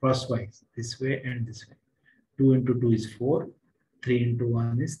crosswise, this way and this way. 2 into 2 is 4, 3 into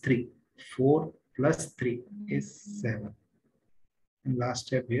 1 is 3. 4 plus 3 is 7. And last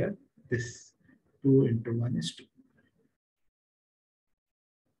step here, this 2 into 1 is 2.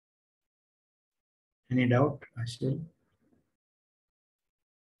 Any doubt, Ashil?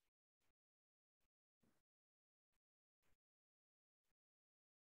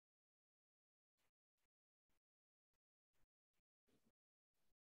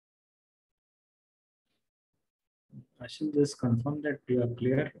 I should just confirm that you are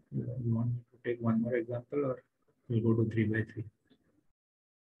clear. You want me to take one more example or we'll go to 3 by 3?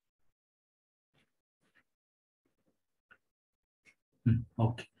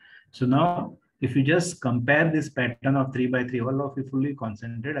 Okay. So now if you just compare this pattern of 3 by 3, all of you fully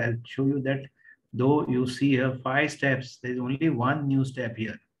concentrate, I'll show you that though you see here 5 steps, there is only one new step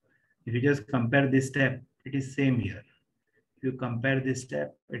here. If you just compare this step, it is same here. If you compare this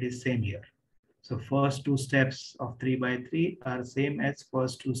step, it is same here. So first two steps of 3 by 3 are same as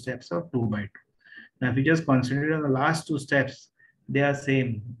first two steps of 2 by 2. Now if you just concentrate on the last two steps, they are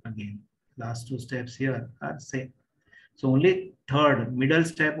same again. Last two steps here are same. So only third middle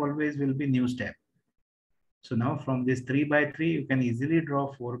step always will be new step. So now from this 3 by 3, you can easily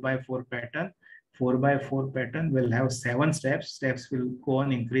draw 4 by 4 pattern. 4 by 4 pattern will have 7 steps. Steps will go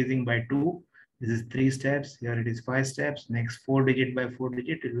on increasing by 2. This is 3 steps. Here it is 5 steps. Next 4 digit by 4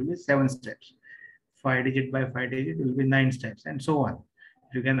 digit, it will be 7 steps. 5 digit by 5 digit will be 9 steps and so on.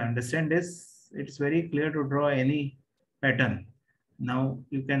 If you can understand this, it's very clear to draw any pattern. Now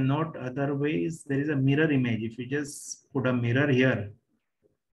you can note other ways. There is a mirror image. If you just put a mirror here,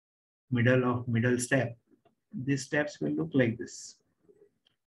 middle of middle step, these steps will look like this.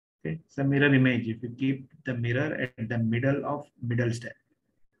 Okay, it's a mirror image. If you keep the mirror at the middle of middle step.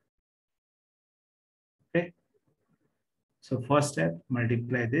 Okay. So first step,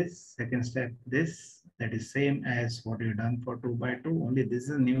 multiply this. Second step, this. That is same as what you done for 2 by 2. Only this is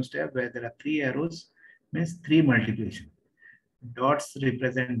a new step where there are 3 arrows, means 3 multiplication. Dots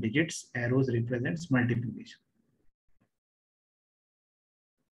represent digits, arrows represents multiplication.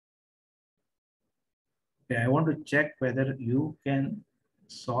 Okay, I want to check whether you can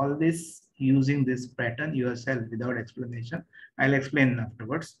solve this using this pattern yourself without explanation. I'll explain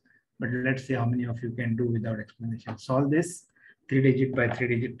afterwards, but let's see how many of you can do without explanation. Solve this 3 digit by 3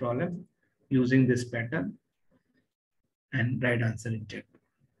 digit problem using this pattern and write answer in chat.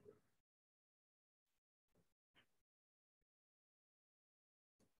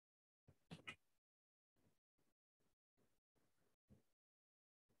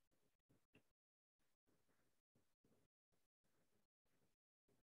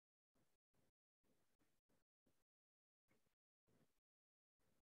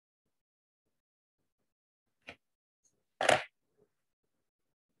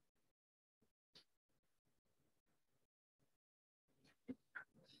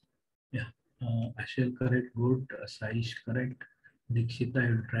 Yeah, Ashil correct, good. Saish correct. Dikshita,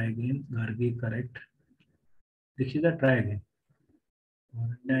 you try again. Gargi correct. Dikshita, try again.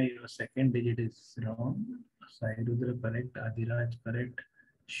 Varanya, your second digit is wrong. Sai Rudra correct. Adiraj correct.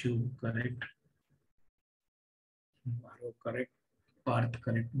 Shubh correct. Maro correct. Parth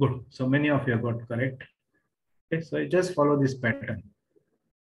correct. Good. So many of you got correct. Okay, so just follow this pattern.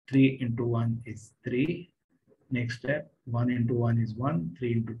 3 into 1 is 3. Next step, 1 into 1 is 1.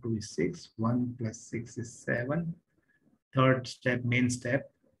 3 into 2 is 6. 1 plus 6 is 7. Third step, main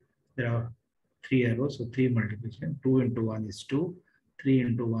step, there are 3 arrows, so 3 multiplication. 2 into 1 is 2. 3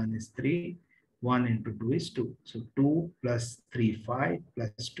 into 1 is 3. 1 into 2 is 2. So 2 plus 3, 5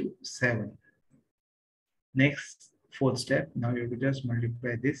 plus 2, 7. Next, fourth step, now you have to just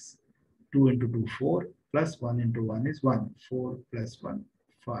multiply this. 2 into 2, 4, plus 1 into 1 is 1. 4 plus 1,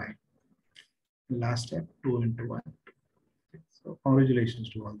 5. Last step, 2 into 1. So congratulations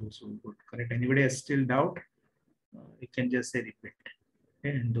to all those who got correct. Anybody has still doubt, you can just say repeat.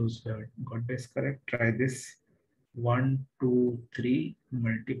 Okay, and those who have got this correct, try this. 1, 2, 3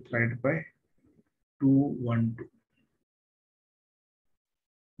 multiplied by 2, 1, 2.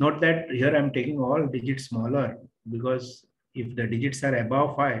 Note that here I'm taking all digits smaller because if the digits are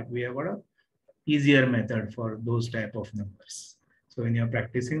above 5, we have got a easier method for those type of numbers. So when you're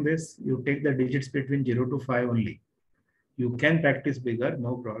practicing this, you take the digits between 0 to 5 only. You can practice bigger,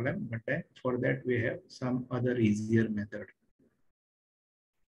 no problem, but for that we have some other easier method.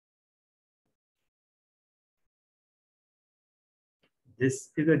 This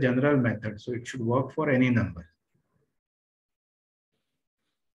is a general method, so it should work for any number.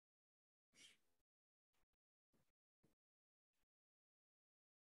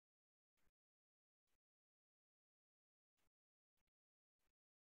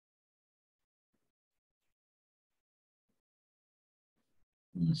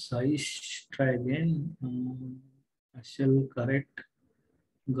 Saish, try again. Ashil correct.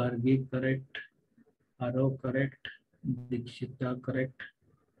 Gargi correct. Aro correct. Dikshita correct.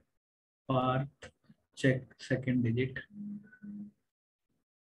 Parth, check second digit.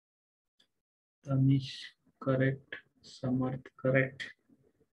 Tanish correct. Samarth correct.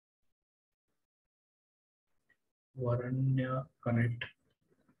 Varanya correct.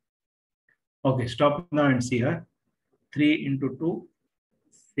 Okay, stop now and see her. 3 into 2,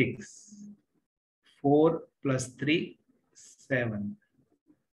 6. 4 plus 3, 7.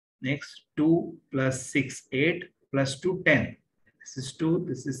 Next, 2 plus 6, 8. Plus 2, 10. This is 2,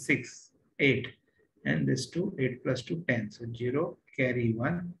 this is 6, 8. And this 2, 8 plus 2, 10. So 0, carry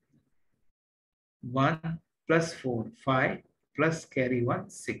 1. 1 plus 4, 5. Plus carry 1,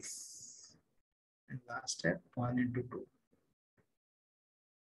 6. And last step, 1 into 2.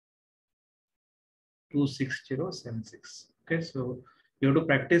 26076. Okay, so you have to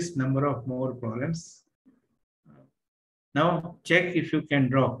practice number of more problems. Now check if you can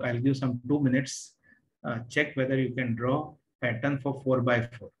draw. I'll give some 2 minutes. Check whether you can draw pattern for 4 by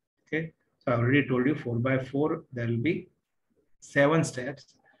 4. Okay, so I already told you 4 by 4. There will be 7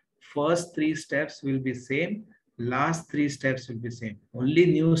 steps. First 3 steps will be same. Last 3 steps will be same. Only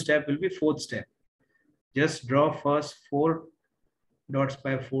new step will be 4th step. Just draw first 4 dots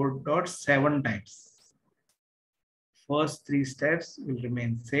by 4 dots 7 times. First 3 steps will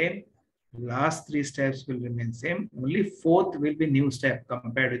remain same. Last 3 steps will remain same. Only 4th will be new step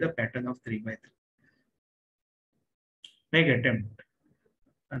compared with the pattern of 3 by 3. Make attempt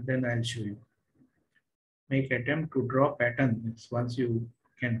and then I'll show you. Make attempt to draw pattern. Once you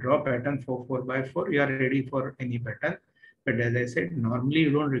can draw pattern for 4 by 4, you are ready for any pattern. But as I said, normally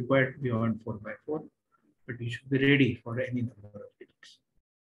you don't require beyond 4 by 4, but you should be ready for any number of digits.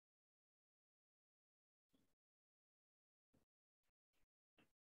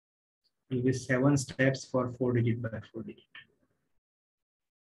 It will be 7 steps for 4 digit by 4 digit.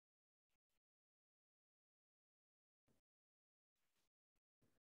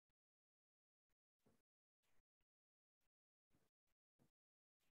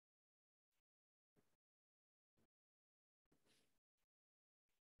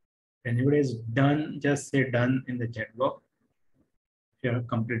 Anybody is done, just say done in the chat box. If you have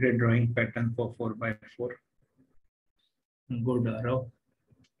completed drawing pattern for 4 by 4. Good arrow.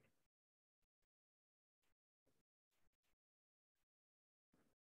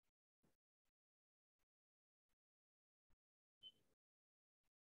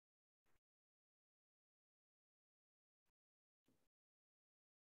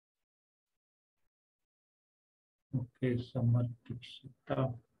 Okay,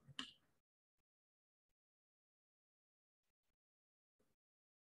 Samartikshita.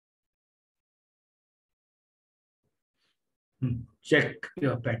 Check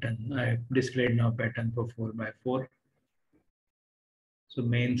your pattern. I displayed now pattern for 4 by 4. So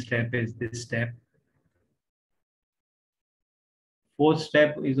main step is this step. 4th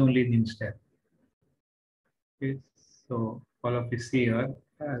step is only new step. Okay, so all of you see here,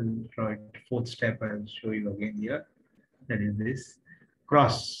 I'll draw it. 4th step, I'll show you again here. That is this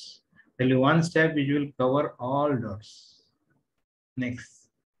cross. There will be one step which will cover all dots. Next,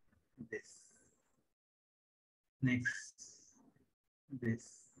 this. Next,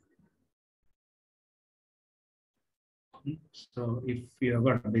 this. So if you have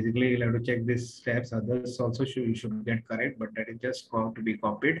got, basically you'll have to check these steps. Others also you should get correct, but that is just how to be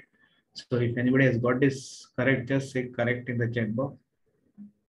copied. So if anybody has got this correct, just say correct in the chat box.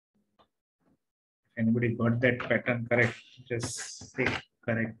 If anybody got that pattern correct, just say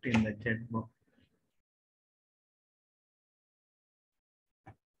correct in the chat box.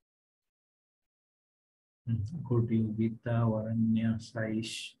 Good, Yogita, Varanya,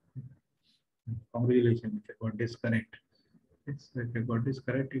 Saish. Congratulations, if you got this correct. Yes, if you got this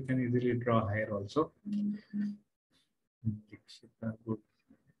correct, you can easily draw higher also. Good.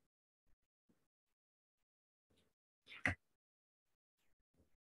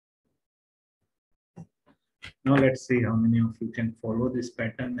 Now let's see how many of you can follow this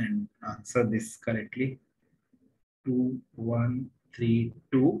pattern and answer this correctly. 2, 1, 3,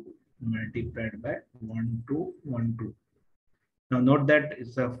 2 multiplied by 1, 2, 1, 2. Now note that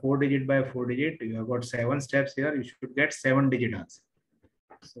it's a 4 digit by 4 digit. You have got 7 steps here. You should get 7 digit answer.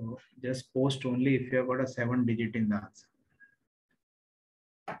 So just post only if you have got a 7 digit in the answer.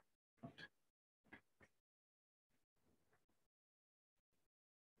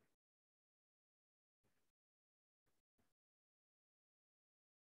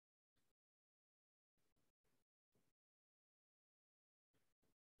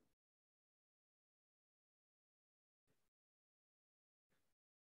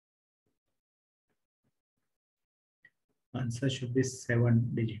 Answer should be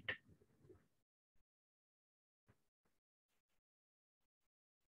 7 digit.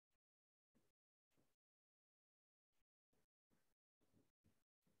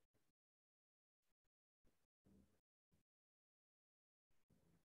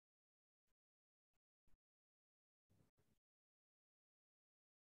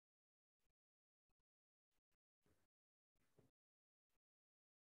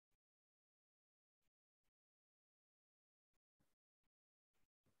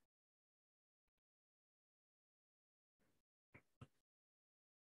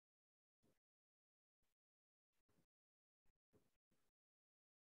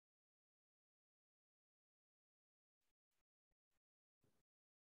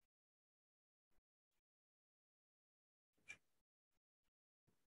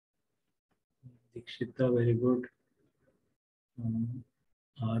 Dikshita, very good.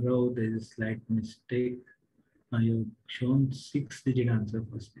 Arav, there is slight mistake. You've shown 6-digit answer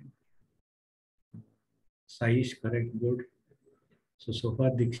first time. Saish, correct, good. So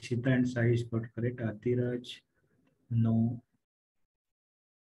far Dikshita and Saish got correct. Atiraj, no.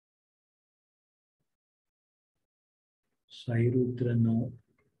 Sairudra, no.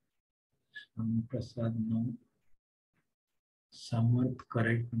 Prasad, no. Samarth,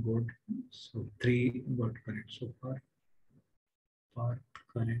 correct, good. So 3 got correct so far. Parth,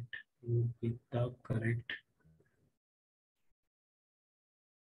 correct. Upita, correct.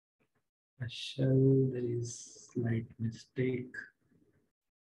 Ashal, there is slight mistake.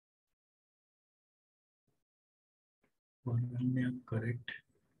 Varanya, correct.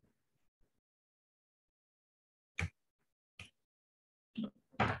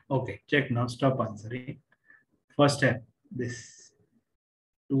 Okay, check now. Stop answering. First step, this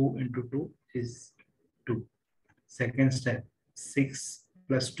 2 into 2 is 2. Second step, 6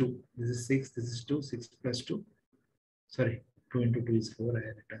 plus 2. This is 6, this is 2, 6 plus 2. Sorry, 2 into 2 is 4. I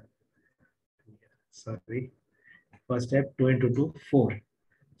have written. Sorry. First step, 2 into 2, 4.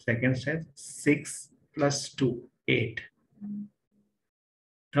 Second step, 6 plus 2, 8.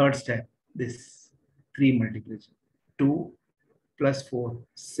 Third step, this 3 multiplication. 2 plus 4,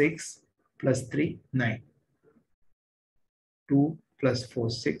 6 plus 3, 9. 2 plus 4,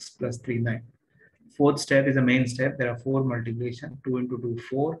 6 plus 3, 9. Fourth step is the main step. There are 4 multiplication. 2 into 2,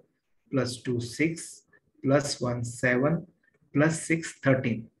 4. Plus 2, 6. Plus 1, 7. Plus 6,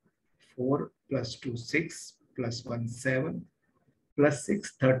 13. 4 plus 2, 6. Plus 1, 7. Plus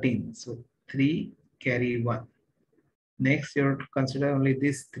 6, 13. So 3 carry 1. Next, you have to consider only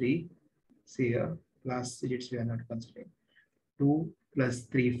these 3. See here, last digits we are not considering. 2 plus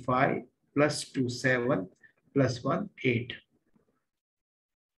 3, 5. Plus 2, 7. Plus 1, 8.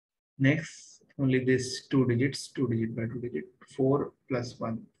 Next, only this 2 digits, 2 digit by 2 digit. 4 plus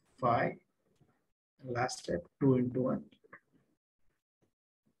 1, 5. Last step, 2 into 1.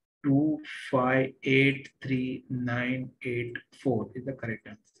 2, 5, 8, 3, 9, 8, 4 is the correct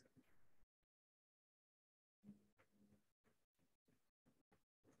answer.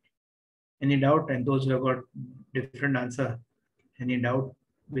 Any doubt? And those who have got different answer, any doubt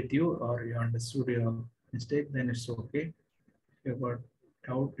with you or you understood your mistake, then it's okay. If you have got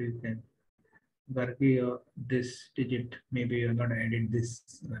doubt, you can. Gargi, this digit, maybe you're not added this,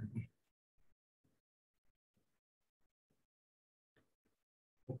 Gargi.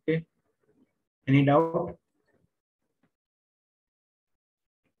 Okay. Any doubt?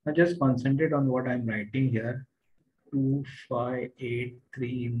 Now just concentrate on what I'm writing here. 2, 5, 8,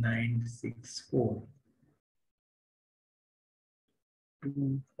 3, 9, 6, 4.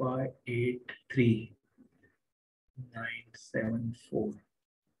 2, 5, 8, 3, 9, 7, 4.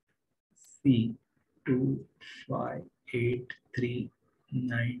 C, 2, 5, 8, 3,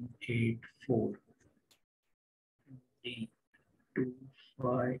 9, 8, 4. D, 2,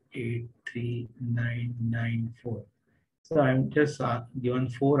 5, 8, 3, 9, 9, 4. So I'm just given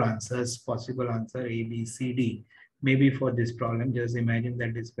 4 answers, possible answer A, B, C, D. Maybe for this problem, just imagine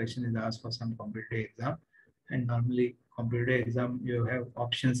that this question is asked for some competitive exam. And normally competitive exam, you have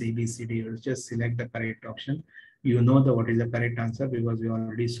options A, B, C, D. You just select the correct option. You know what is the correct answer because we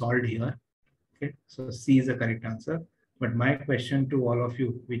already solved here. Okay, so C is the correct answer. But my question to all of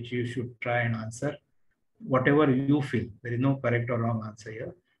you, which you should try and answer, whatever you feel, there is no correct or wrong answer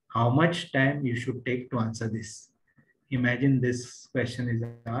here. How much time you should take to answer this? Imagine this question is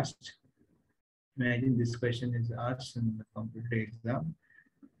asked. Imagine this question is asked in the computer exam.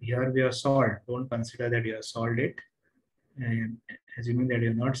 Here we are solved. Don't consider that you have solved it. And assuming that you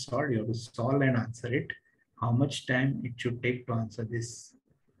have not solved, you have to solve and answer it. How much time it should take to answer this?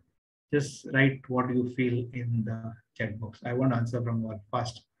 Just write what you feel in the chat box. I want answer from all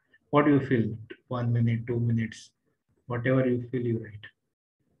fast. What do you feel? 1 minute, 2 minutes, whatever you feel, you write.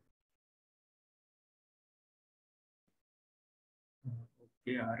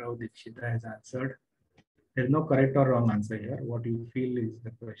 Okay, Arav Dikshita has answered. There's no correct or wrong answer here. What you feel is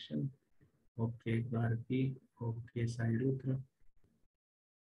the question. Okay, Gargi. Okay, Sairudra.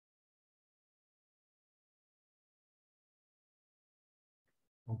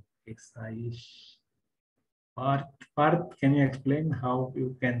 Okay, Saish. Parth, can you explain how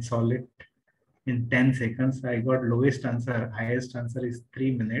you can solve it in 10 seconds? I got lowest answer. Highest answer is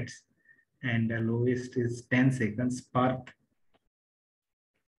 3 minutes. And the lowest is 10 seconds. Parth,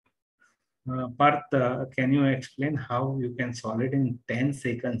 can you explain how you can solve it in 10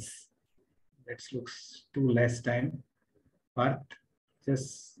 seconds? That looks too less time. Parth,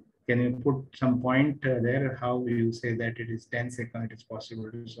 just can you put some point there how you say that it is 10 seconds it is possible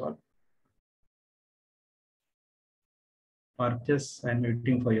to solve? Parth, just I'm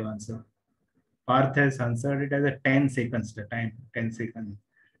waiting for your answer. Parth has answered it as a 10 seconds. The time 10 seconds.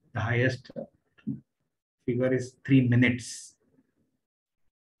 The highest figure is 3 minutes.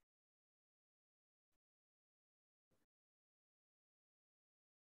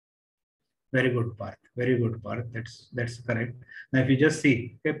 Very good, Parth. Very good, Parth. That's correct. Now, if you just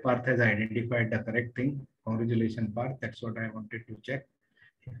see, okay, Parth has identified the correct thing. Congratulations, Parth. That's what I wanted to check.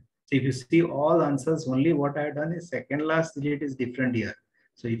 So if you see all answers, only what I have done is second last digit is different here.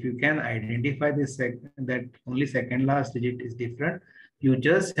 So if you can identify this that only second last digit is different, you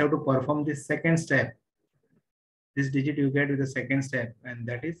just have to perform this second step. This digit you get with the second step, and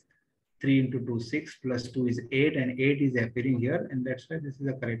that is 3 into 2, 6 plus 2 is 8, and 8 is appearing here, and that's why this is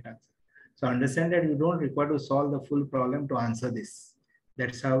the correct answer. So understand that you don't require to solve the full problem to answer this.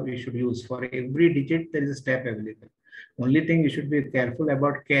 That's how you should use. For every digit, there is a step available. Only thing you should be careful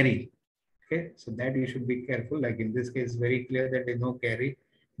about carry. Okay, so that you should be careful. Like in this case, very clear that there is no carry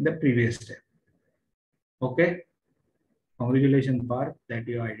in the previous step. Okay, congratulations, Parth, that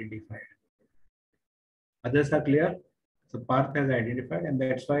you identified. Others are clear. So Parth has identified, and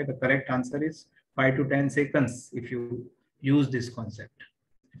that's why the correct answer is 5 to 10 seconds if you use this concept.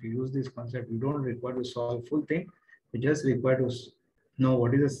 If you use this concept, you don't require to solve full thing. You just require to know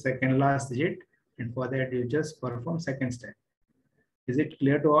what is the second last digit, and for that you just perform second step. Is it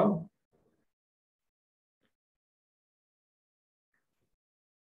clear to all?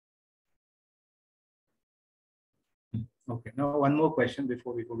 Okay, now one more question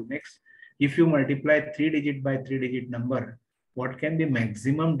before we go to next. If you multiply 3 digit by 3 digit number, what can be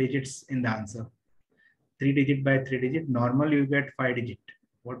maximum digits in the answer? 3 digit by 3 digit, normal you get 5 digit.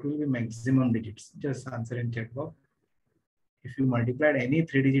 What will be maximum digits? Just answer in chat box. If you multiplied any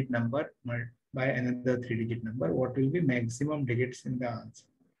 3 digit number by another 3 digit number, what will be maximum digits in the answer?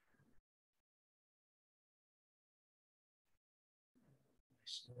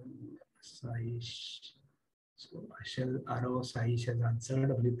 Saish. So Ashal, Aro, Saish has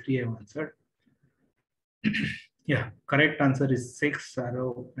answered. Only 3 have answered. Yeah, correct answer is 6.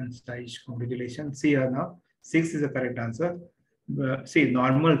 Aro and Saish, congratulations. See here now, 6 is the correct answer. See,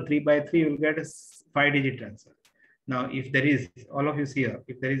 normal 3 by 3, you will get a 5 digit answer. Now, if there is, all of you see here,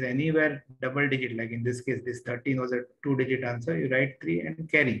 if there is anywhere double digit, like in this case, this 13 was a 2 digit answer, you write 3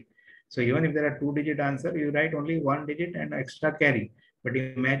 and carry. So even if there are 2 digit answer, you write only 1 digit and extra carry. But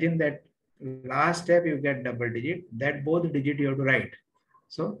imagine that last step you get double digit, that both digit you have to write.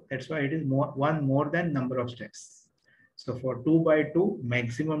 So that's why it is one more than number of steps. So for 2 by 2,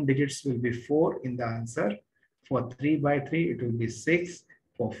 maximum digits will be 4 in the answer. For 3 by 3, it will be 6.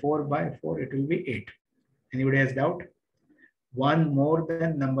 For 4 by 4, it will be 8. Anybody has doubt? One more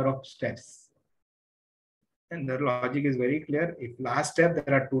than number of steps. And the logic is very clear. If last step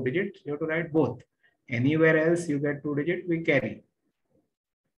there are 2 digits, you have to write both. Anywhere else you get 2 digits, we carry.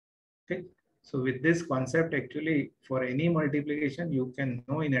 Okay. So with this concept, actually, for any multiplication, you can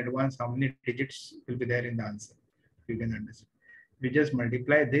know in advance how many digits will be there in the answer. You can understand. We just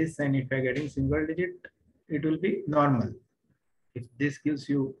multiply this, and if you're getting single digit, it will be normal. If this gives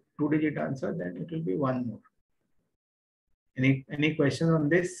you 2 digit answer, then it will be one more. Any question on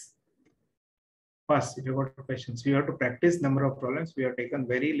this? First, if you got questions, you have to practice number of problems. We have taken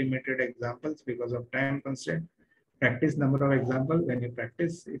very limited examples because of time constraint. Practice number of examples. When you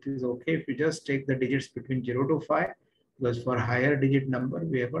practice, it is okay if you just take the digits between 0 to 5, because for higher digit number,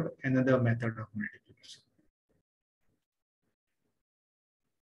 we have got another method of multiplication.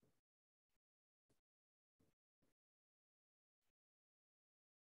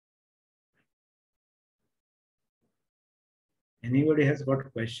 Anybody has got a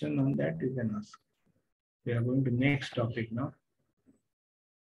question on that, you can ask. We are going to next topic now.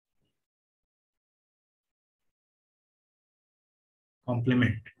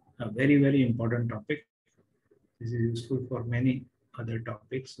 Complement, a very, very important topic. This is useful for many other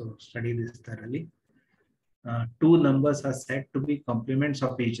topics, so study this thoroughly. Two numbers are said to be complements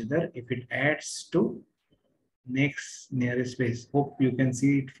of each other if it adds to next nearest base. Hope you can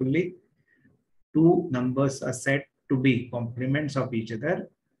see it fully. Two numbers are said to be complements of each other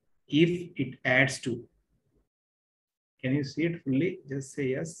if it adds to. Can you see it fully? Just say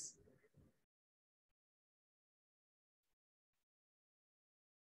yes.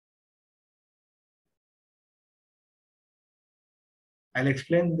 I'll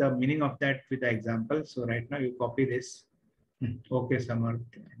explain the meaning of that with the example. So right now you copy this. Okay, Samarth.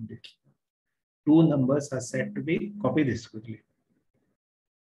 Two numbers are said to be, copy this quickly.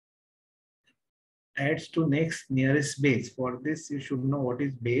 Adds to next nearest base. For this, you should know what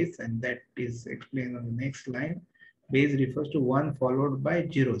is base, and that is explained on the next line. Base refers to 1 followed by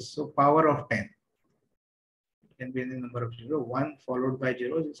zeros. So power of 10. can be any number of zeros. 1 followed by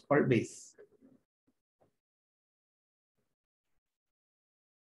zeros is called base.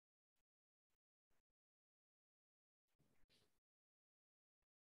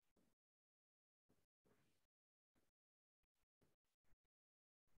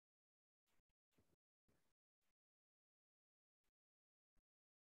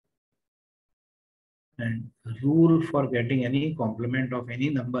 And rule for getting any complement of any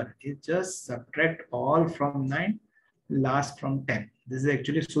number is just subtract all from 9, last from 10. This is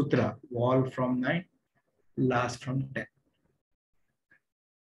actually sutra, all from 9, last from 10.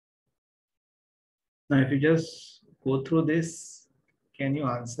 Now, if you just go through this, can you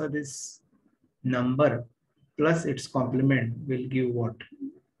answer this number plus its complement will give what?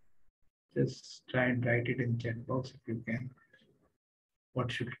 Just try and write it in chat box if you can.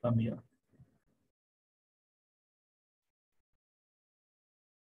 What should come here?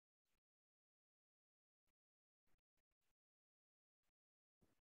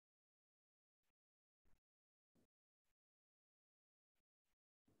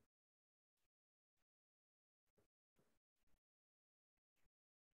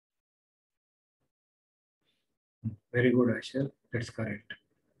 Very good, Ashil. That's correct.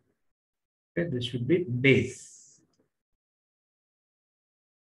 Okay, this should be base.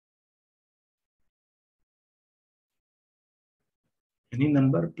 Any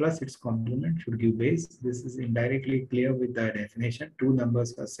number plus its complement should give base. This is indirectly clear with the definition. Two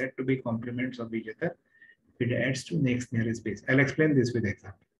numbers are said to be complements of each other. It adds to next nearest base. I'll explain this with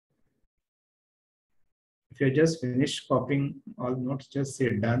example. If you just finished copying all notes, just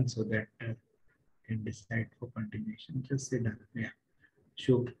say done so that you can decide for continuation. Just say done. Yeah,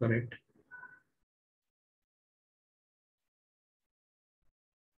 sure, correct.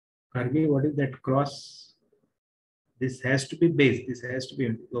 Kargi, what is that cross? This has to be base. This has to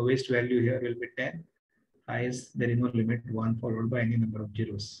be lowest value here will be 10. Highest, there is no limit, 1 followed by any number of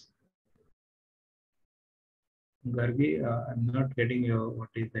zeros. Gargi, I'm not getting your, what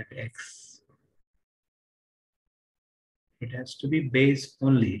is that X? It has to be base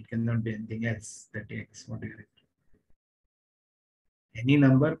only. It cannot be anything else. That X, what is it? Any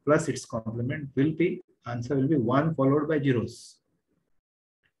number plus its complement will be, answer will be 1 followed by zeros.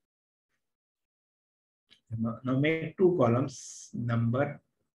 Now make two columns, number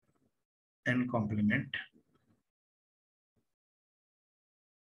and complement.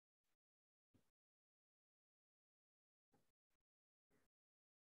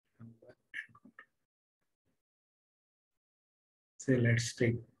 Say let's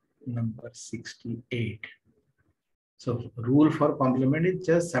take number 68. So rule for complement is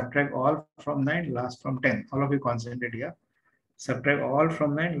just subtract all from 9, last from 10. All of you concentrate here. Subtract all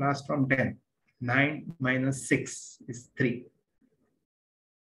from 9, last from 10. 9 minus 6 is 3.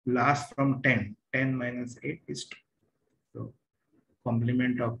 Last from 10. 10 minus 8 is 2. So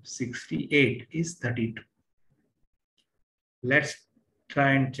complement of 68 is 32. Let's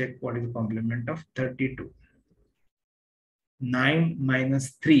try and check what is the complement of 32. 9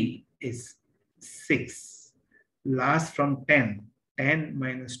 minus 3 is 6. Last from 10. 10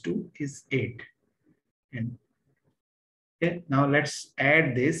 minus 2 is 8. And okay, now let's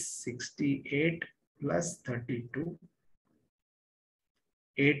add this 68 plus 32.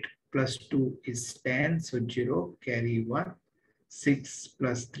 8 plus 2 is 10, so 0, carry 1. 6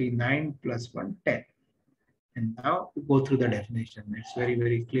 plus 3, 9 plus 1, 10. And now we go through the definition. It's very,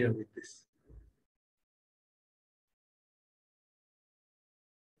 very clear with this.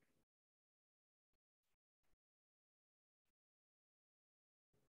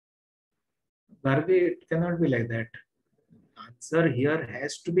 Bhargavi, it cannot be like that. Answer here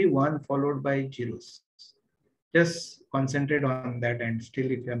has to be 1 followed by zeros. Just concentrate on that, and still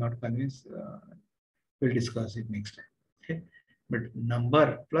if you are not convinced, we'll discuss it next time. Okay? But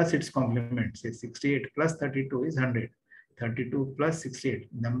number plus its complement, say 68 plus 32 is 100. 32 plus 68.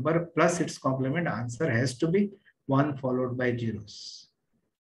 Number plus its complement, answer has to be 1 followed by zeros.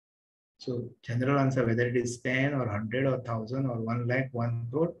 So general answer, whether it is 10 or 100 or 1000 or 1 lakh, 1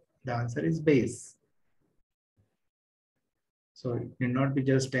 crore, the answer is base. So it need not be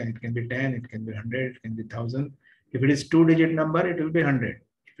just 10. It can be 10, it can be 100, it can be 1000. If it is 2-digit number, it will be 100.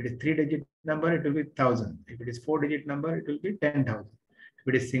 If it is 3-digit number, it will be 1000. If it is 4-digit number, it will be 10,000. If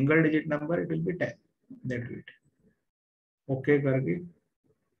it is single-digit number, it will be 10. That will it. Okay, Gargi.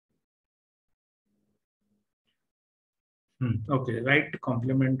 Okay, write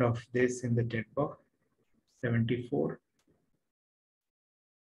complement of this in the chat box. 74.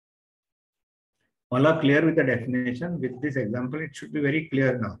 All are clear with the definition. With this example, it should be very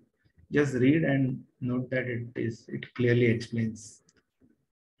clear now. Just read and note that it clearly explains.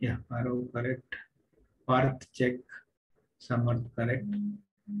 Yeah, Arrow, correct. Parth check. Samarth correct.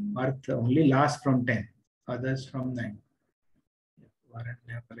 Parth only last from 10. Others from 9.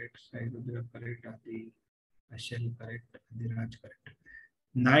 Varanya correct. Sairudra correct. Adi. Ashel correct. Adiraj correct.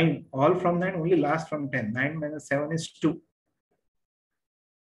 9. All from 9. Only last from 10. 9 minus 7 is 2.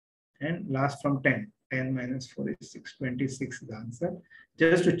 And last from 10. 10 minus 4 is 6. 26 is the answer.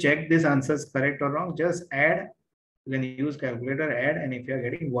 Just to check this answer is correct or wrong, just add. You can use calculator, add, and if you are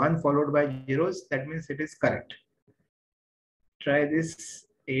getting 1 followed by zeros, that means it is correct. Try this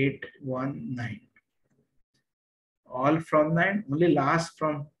 819. All from 9, only last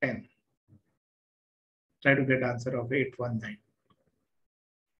from 10. Try to get answer of 819.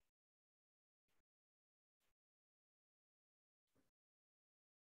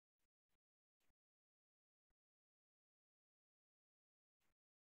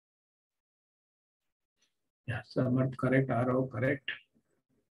 Yeah, Samarth correct, Arav correct.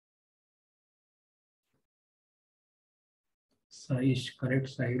 Saish correct,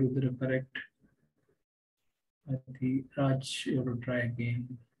 Sairudra correct. Adi Raj, you have to try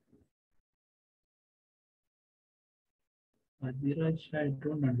again. Adiraj, I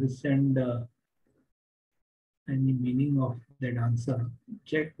don't understand any meaning of that answer.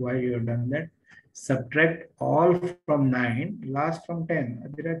 Check why you have done that. Subtract all from 9, last from 10.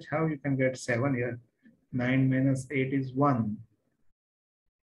 Adiraj, how you can get 7 here? 9 minus 8 is 1.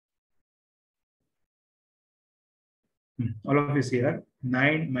 All of you see here.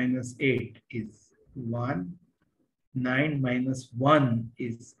 9 minus 8 is 1. 9 minus 1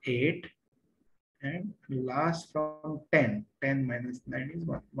 is 8. And last from 10. 10 minus 9 is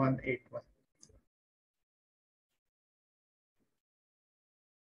 1. 181.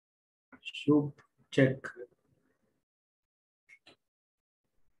 Shubh, check.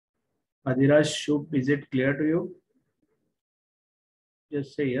 Adiraj, Shubh, is it clear to you?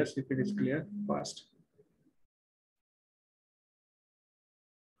 Just say yes if it is clear fast.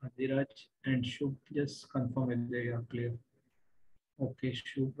 Adiraj and Shubh, just confirm if they are clear. Okay,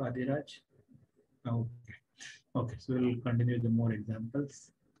 Shubh, Adiraj. Okay. Okay, so we'll continue the more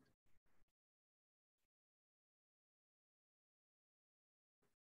examples.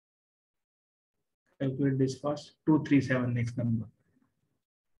 Calculate this fast. 237 next number.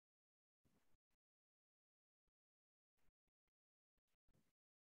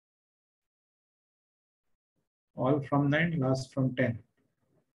 All from 9, last from 10.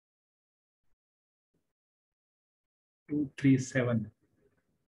 237.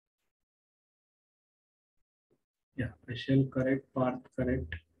 Yeah, Ashel correct, Parth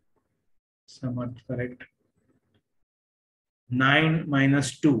correct, Samarth correct. 9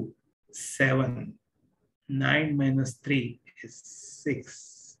 minus 2, 7. 9 minus 3 is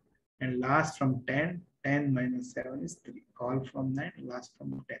 6. And last from 10, 10 minus 7 is 3. All from 9, last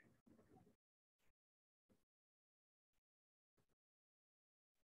from 10.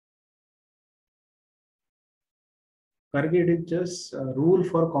 Kargi, it is just a rule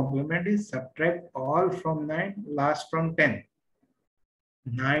for complement is subtract all from 9, last from 10.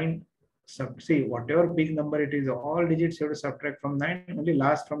 9, see whatever big number it is, all digits you have to subtract from 9, only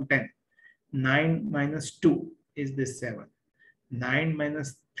last from 10. 9 minus 2 is this 7. 9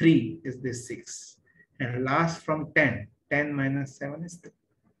 minus 3 is this 6. And last from 10, 10 minus 7 is 3.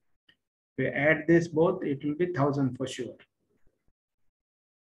 If we add this both, it will be 1000 for sure.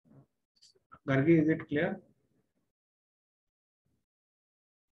 Gargi, is it clear?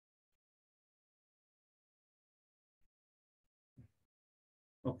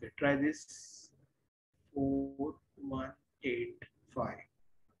 Okay, try this. 4185.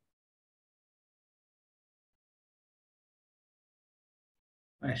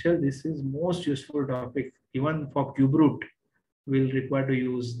 Actually, this is most useful topic. Even for cube root, we'll require to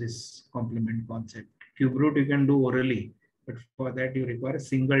use this complement concept. Cube root you can do orally, but for that you require a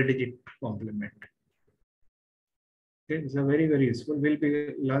single digit complement. Okay, it's a very, very useful. We'll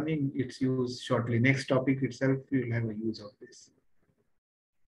be learning its use shortly. Next topic itself, we will have a use of this.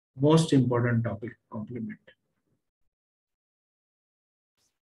 Most important topic, complement.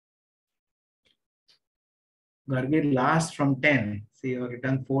 Gargi, last from 10. See, you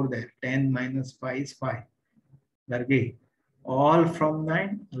written 4 there. 10 minus 5 is 5. Gargi, all from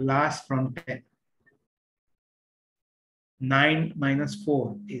 9, last from 10. 9 minus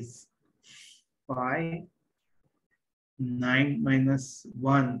 4 is 5. 9 minus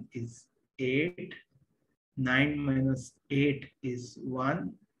 1 is 8. 9 minus 8 is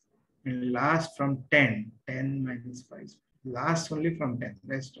 1. And last from 10. 10 minus 5 is last only from 10.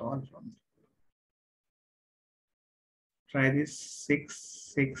 Rest all from. Try this 6,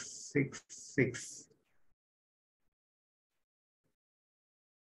 6, 6, 6.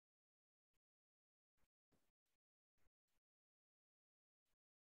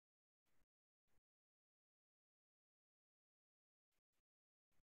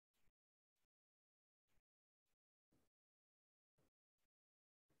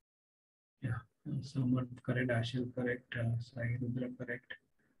 Samarth correct, Ashil correct, Sai Rudra correct.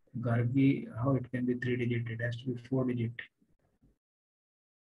 Gargi, how it can be 3-digit? It has to be 4-digit.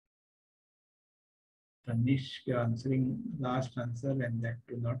 Tanish, you're answering last answer and that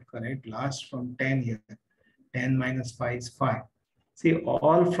too not correct. Last from 10 here. 10 minus 5 is 5. See,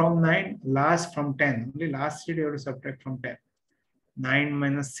 all from 9, last from 10. Only last digit you have to subtract from 10. 9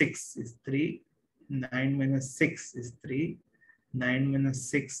 minus 6 is 3. 9 minus 6 is 3. 9 minus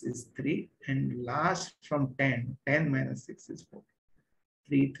 6 is 3. And last from 10, 10 minus 6 is 4.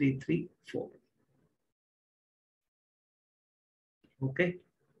 3, 3, 3, 4. Okay.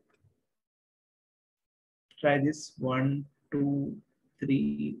 Try this. 1, 2,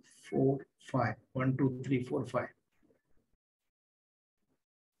 3, 4, 5. 1, 2, 3, 4, 5.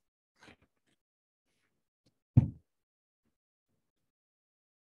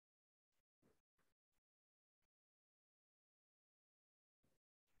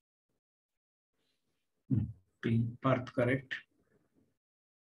 Parth correct.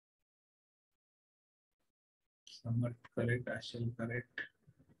 Samarth correct. Ashil correct.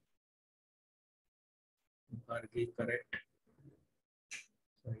 Gargi correct.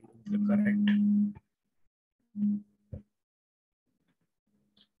 Sorry, correct.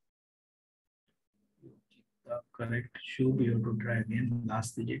 Correct. Shubh, you have to try again.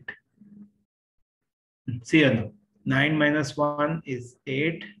 Last digit. See here now. 9 minus 1 is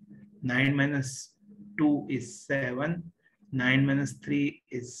 8. 9 minus 2 is 7. 9 minus 3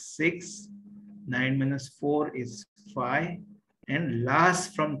 is 6. 9 minus 4 is 5. And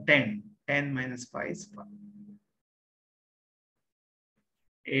last from 10. 10 minus 5 is 5.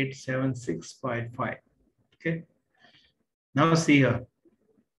 8, 7, 6, 5, 5. Okay. Now see here.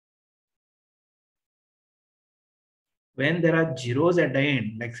 When there are zeros at the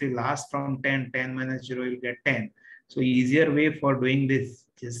end, like say last from 10, 10 minus 0, you'll get 10. So easier way for doing this,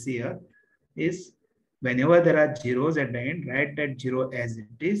 just here, is whenever there are zeros at the end, write that 0 as it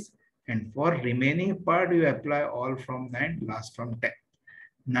is. And for remaining part, you apply all from 9, last from 10.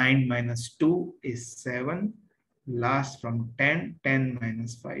 9 minus 2 is 7. Last from 10, 10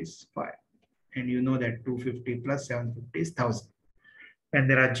 minus 5 is 5. And you know that 250 plus 750 is 1000. When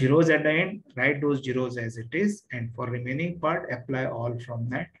there are zeros at the end, write those zeros as it is. And for remaining part, apply all from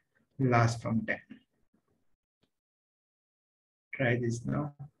that, last from 10. Try this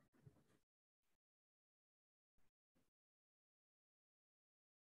now.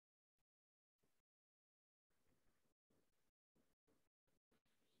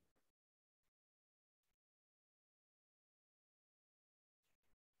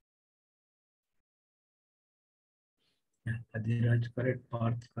 Adhiraj correct,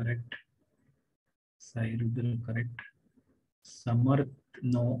 Parth correct, Sai Rudra correct, Samarth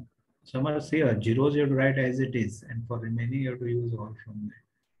no. Samarth here, zeros you have to write as it is, and for remaining you have to use all from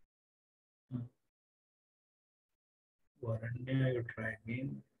there. Varanya, you try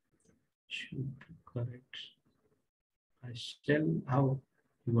again. Should correct. Ashel, how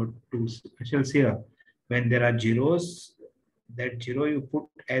you got two? Ashel here, when there are zeros, that 0 you put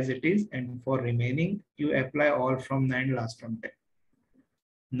as it is, and for remaining you apply all from 9, last from 10.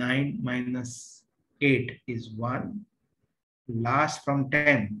 9 minus 8 is 1. Last from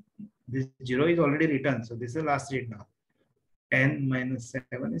 10, this 0 is already written, so this is the last digit now. 10 minus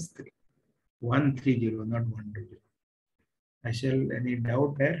 7 is 3. 130, not 120. Ashel, any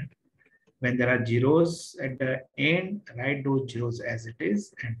doubt there? When there are zeros at the end, write those zeros as it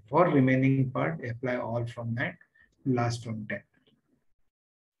is, and for remaining part, apply all from 9, last from 10.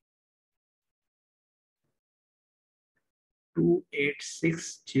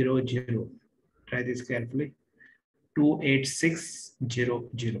 28600. Try this carefully.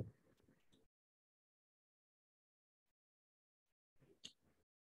 28600.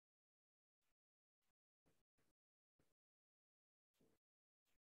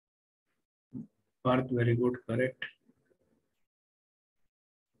 Parth, very good, correct.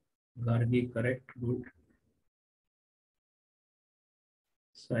 Gargi, correct, good.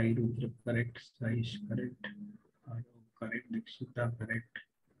 Sai Rudra, correct. Saish, correct. Arun, correct. Dikshita, correct.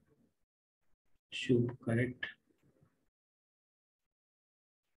 Shubh, correct.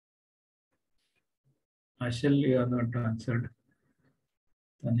 Ashal, you are not answered.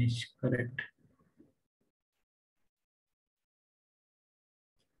 Tanish, correct.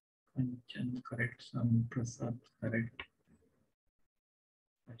 Kanchan, correct. Sam Prasad, correct.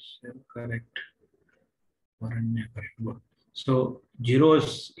 Ashal, correct. Varanya, correct. Good. So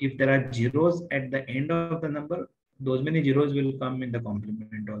zeros, if there are zeros at the end of the number, those many zeros will come in the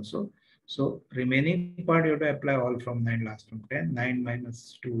complement also. So remaining part you have to apply all from 9, last from 10. 9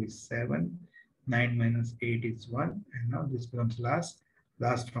 minus 2 is 7. 9 minus 8 is 1. And now this becomes last.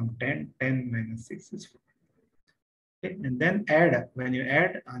 Last from 10, 10 minus 6 is 4. Okay. And then add. When you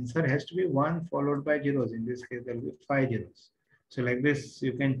add, answer has to be 1 followed by zeros. In this case, there will be 5 zeros. So like this,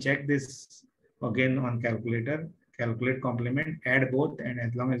 you can check this again on calculator. Calculate complement, add both, and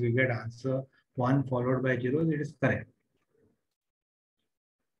as long as you get answer 1 followed by zeros, it is correct.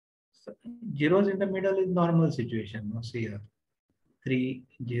 So, zeros in the middle is normal situation. Now see here, 3,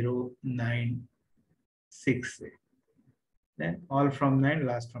 0, 9, 6. Then all from 9,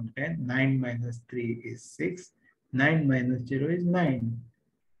 last from 10. 9 minus 3 is 6. 9 minus 0 is 9.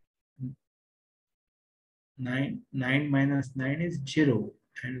 9 minus 9 is 0.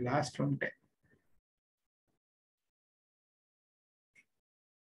 And last from 10.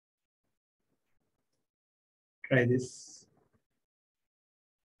 Try this.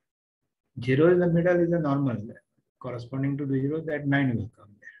 0 in the middle is a normal. Corresponding to the 0, that 9 will come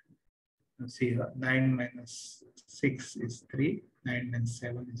there. Now see here, 9 minus 6 is 3. 9 minus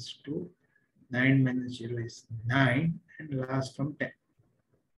 7 is 2. 9 minus 0 is 9. And last from 10.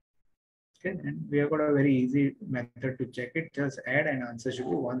 Okay, and we have got a very easy method to check it. Just add and answer should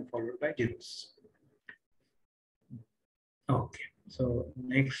be 1 followed by zeros. Okay, so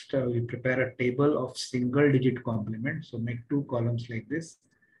next we prepare a table of single digit complement. So make 2 columns like this,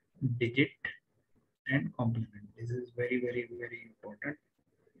 digit and complement. This is very, very, very important.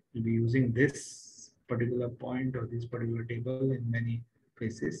 We'll be using this particular point or this particular table in many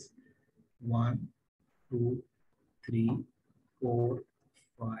places. 1, 2, 3, 4,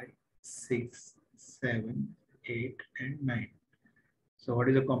 5, 6, 7, 8, and 9. So what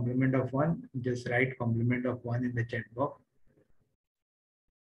is the complement of 1? Just write complement of 1 in the chat box.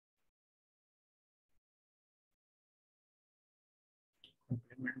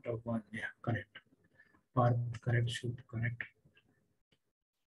 Complement of 1, yeah, correct. Path correct, should correct.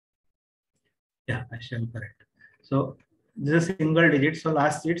 Yeah, I shall correct. So this is a single digit. So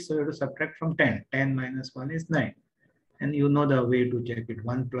last digit, so you have to subtract from 10. 10 minus 1 is 9. And you know the way to check it.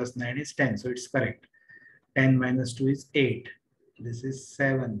 1 plus 9 is 10. So it's correct. 10 minus 2 is 8. This is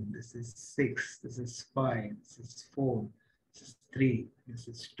 7. This is 6. This is 5. This is 4. This is 3. This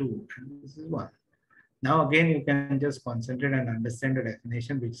is 2. And this is 1. Now again, you can just concentrate and understand the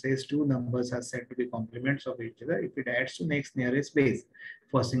definition which says 2 numbers are said to be complements of each other if it adds to next nearest base.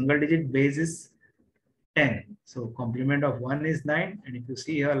 For single digit, base is 10. So complement of 1 is 9. And if you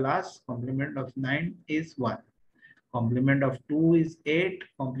see here last, complement of 9 is 1. Complement of 2 is 8.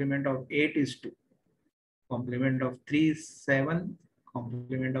 Complement of 8 is 2. Complement of 3 is 7.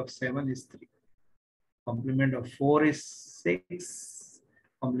 Complement of 7 is 3. Complement of 4 is 6.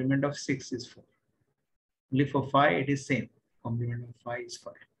 Complement of 6 is 4. Only for 5 it is same. Complement of 5 is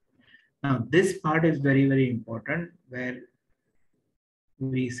 5. Now this part is very, very important, where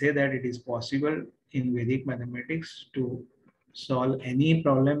we say that it is possible in Vedic mathematics to solve any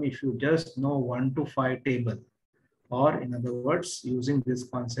problem if you just know 1 to 5 table. Or in other words, using this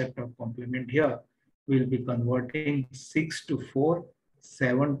concept of complement here, we'll be converting 6 to 4,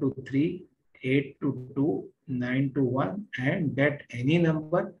 7 to 3, 8 to 2, 9 to 1, and get any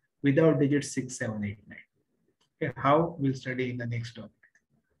number without digits 6, 7, 8, 9. Okay, how we'll study in the next topic.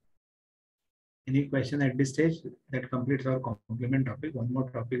 Any question at this stage? That completes our complement topic. One more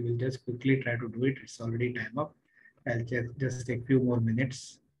topic, we'll just quickly try to do it. It's already time up. I'll just take a few more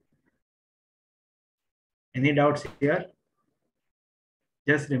minutes. Any doubts here?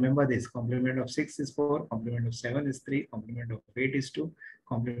 Just remember this: complement of 6 is 4, complement of 7 is 3, complement of 8 is 2,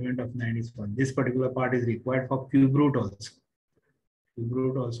 complement of 9 is 1. This particular part is required for cube root also. Cube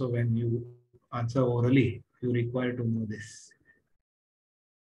root also, when you answer orally, you require to know this.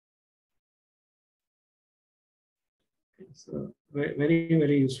 It's a very,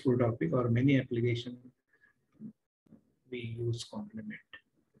 very useful topic, or many applications we use complement.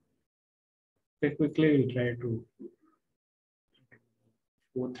 Okay, quickly we'll try to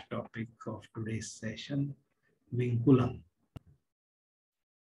fourth topic of today's session, Vinculum.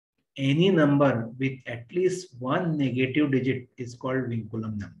 Any number with at least one negative digit is called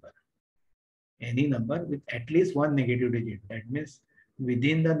Vinculum number. Any number with at least one negative digit. That means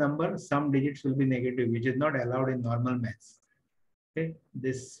within the number, some digits will be negative, which is not allowed in normal maths. Okay,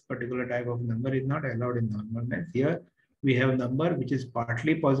 this particular type of number is not allowed in normal maths. Here we have a number which is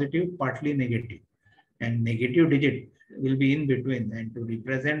partly positive, partly negative, and negative digit will be in between. And to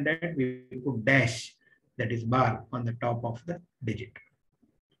represent that, we put dash, that is bar, on the top of the digit.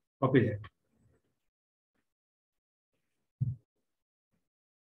 Copy that.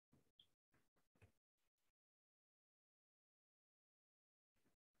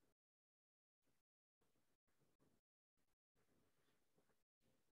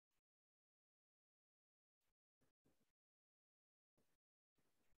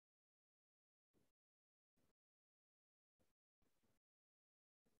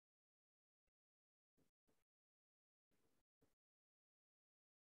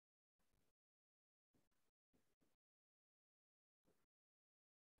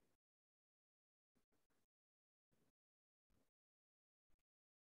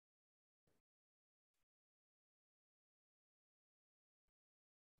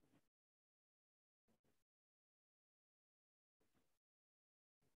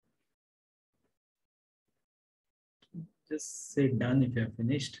 Just say done if you have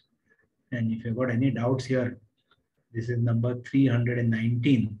finished. And if you've got any doubts here, this is number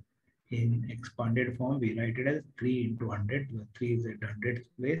 319. In expanded form, we write it as 3 into 100, because 3 is at 100th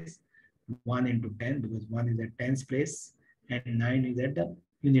place, 1 into 10, because 1 is at 10th place, and 9 is at the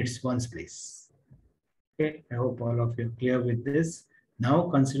units ones place. Okay, I hope all of you are clear with this. Now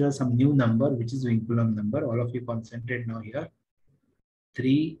consider some new number, which is Vinculum number. All of you concentrate now here.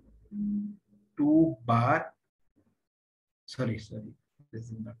 3, 2 bar, sorry, this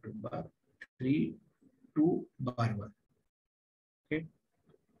is not 2 bar, 3, 2 bar 1. Okay,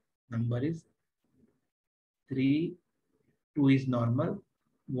 number is 3, 2 is normal,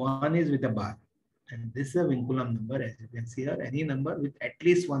 1 is with a bar. And this is a Vinculum number, as you can see here, any number with at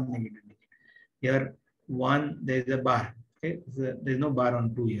least one negative digit. Here, 1, there is a bar. Okay, there is no bar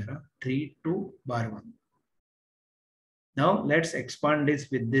on 2 here. 3, 2, bar 1. Now, let's expand this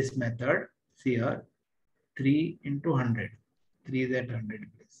with this method. See here, 3 into 100. 3 is at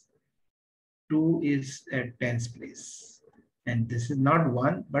 100 place. 2 is at 10th place. And this is not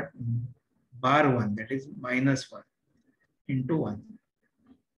 1, but bar 1, that is minus 1 into 1.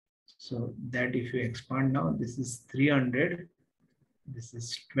 So that if you expand now, this is 300, this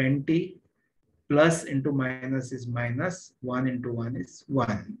is 20, plus into minus is minus, 1 into 1 is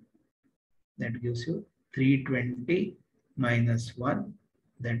 1. That gives you 320 minus 1,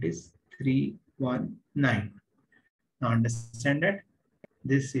 that is 319. Now understand that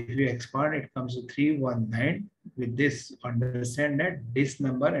this, if you expand, it comes to 319. With this, understand that this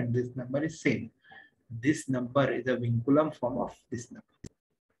number and this number is same. This number is a Vinculum form of this number.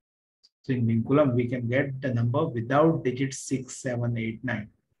 So in Vinculum, we can get the number without digits 6, 7, 8, 9.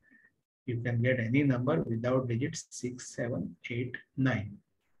 You can get any number without digits 6, 7, 8, 9.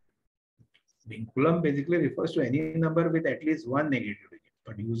 Vinculum basically refers to any number with at least one negative digit.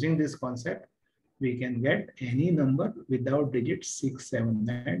 But using this concept, we can get any number without digits 6, 7,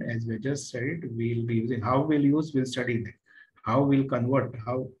 9. As we just studied, we'll be using. How we'll use, we'll study that. How we'll convert,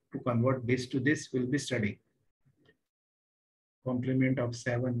 how to convert this to this, we'll be studying. Complement of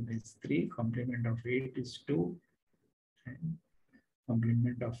 7 is 3, complement of 8 is 2, and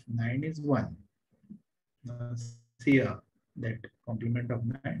complement of 9 is 1. Now see here that complement of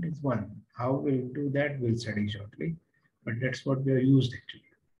 9 is 1. How we'll do that, we'll study shortly. But that's what we are used actually.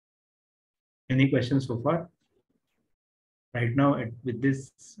 Any questions so far? Right now, with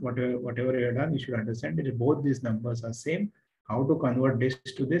this, whatever you have done, you should understand that both these numbers are same. How to convert this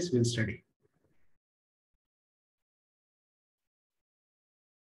to this, we'll study.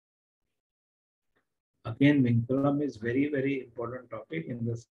 Again, Vinculum is very, very important topic in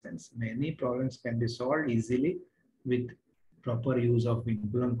the sense many problems can be solved easily with proper use of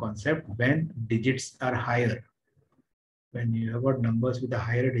Vinculum concept when digits are higher. When you have got numbers with a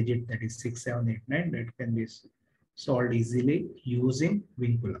higher digit, that is 6, 7, 8, 9, that can be solved easily using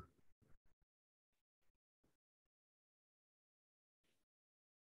Vinculum.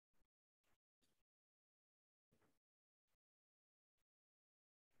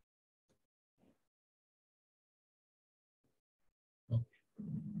 Okay.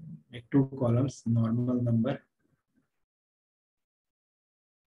 Make 2 columns, normal number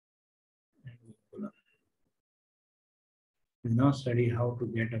and Vinculum. We now study how to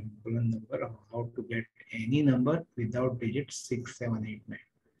get a Vinculum number or how to get any number without digits 6, 7, 8, 9.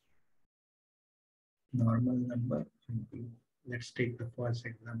 Normal number. Let's take the first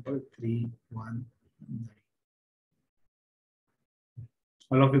example, 3, 1, 9.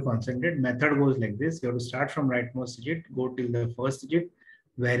 All of you concentrate. Method goes like this. You have to start from rightmost digit, go till the first digit.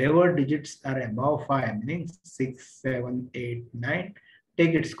 Wherever digits are above 5, meaning 6, 7, 8, 9,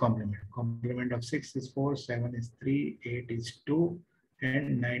 take its complement. Complement of 6 is 4, 7 is 3, 8 is 2,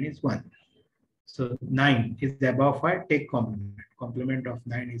 and 9 is 1. So 9 is above 5, take complement. Complement of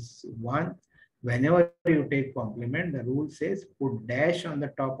 9 is 1. Whenever you take complement, the rule says put dash on the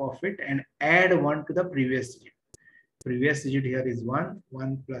top of it and add 1 to the previous digit. Previous digit here is 1.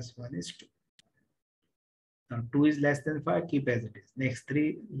 1 plus 1 is 2. Now 2 is less than 5, keep as it is. Next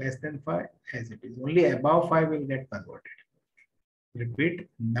 3 less than 5, as it is. Only above 5 will get converted. Repeat,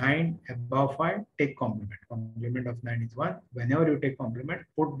 9 above 5, take complement. Complement of 9 is 1. Whenever you take complement,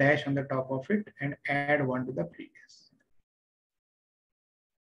 put dash on the top of it and add 1 to the previous.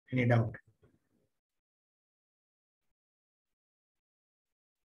 Any doubt?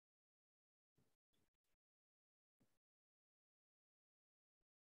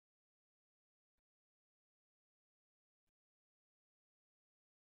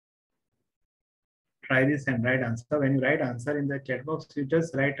 Try this and write answer. When you write answer in the chat box, you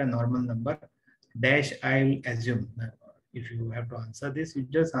just write a normal number. Dash, I will assume. If you have to answer this, you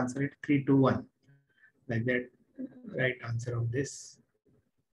just answer it 3, 2, 1. Like that. right answer of this.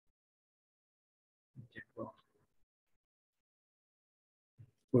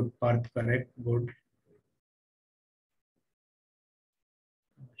 Good, Parth, correct. Good.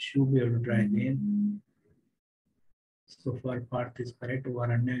 Should be able to try again. So far, Parth is correct.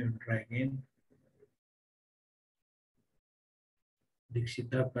 Varanya, you try again.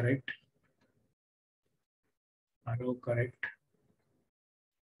 Dikshita, correct. Aro, correct.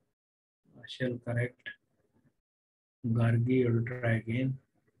 Ashal, correct. Gargi, you will try again.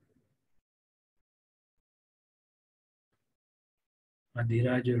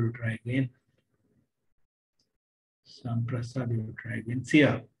 Adhiraj, you will try again. Sam Prasad, you will try again. See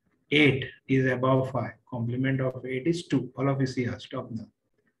here, 8 is above 5. Complement of 8 is 2. All of you see here, stop now.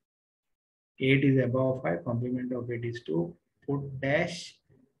 8 is above 5. Complement of 8 is 2. Put dash,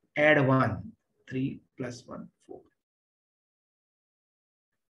 add 1. 3 plus 1, 4.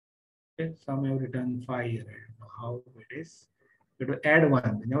 Okay, some have written 5 here. I don't know how it is. You have to add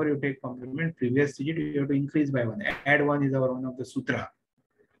 1. Whenever you take complement, previous digit, you have to increase by 1. Add 1 is our one of the sutra.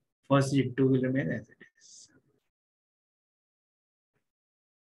 First digit 2 will remain as it is.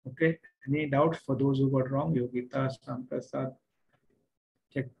 Okay, any doubts for those who got wrong? Yogita, Samprasad,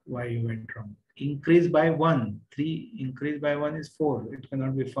 check why you went wrong. Increase by 1. 3 increase by 1 is 4. It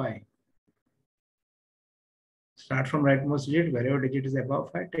cannot be 5. Start from rightmost digit. Wherever digit is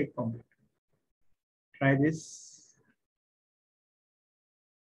above 5, take complement. Try this.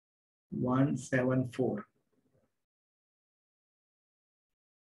 174.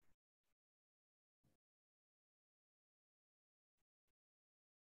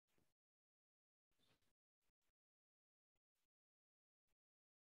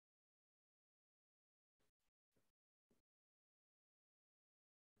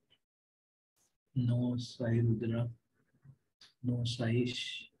 No Sai Rudra. No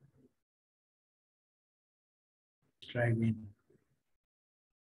Saish. Try again.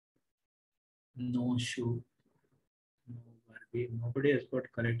 No Shu. No Vargi. Nobody has got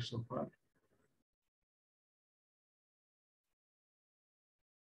correct so far.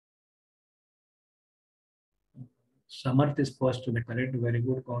 Samarth is first to be correct. Very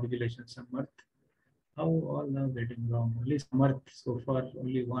good. Congratulations, Samarth. How all are getting wrong? Only Samarth so far.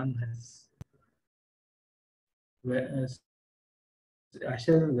 Only one has. Whereas,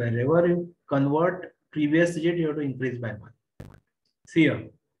 Ashal, wherever you convert previous digit, you have to increase by 1. See here,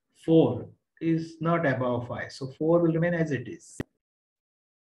 4 is not above 5. So 4 will remain as it is.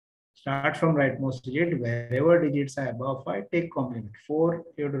 Start from rightmost digit. Wherever digits are above 5, take complement. 4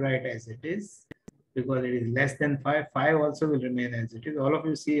 you have to write as it is. Because it is less than 5, 5 also will remain as it is. All of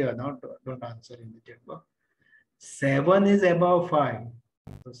you see here now, don't answer in the chat box. 7 is above 5.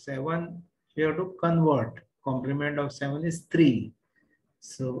 So 7 you have to convert. Complement of 7 is 3.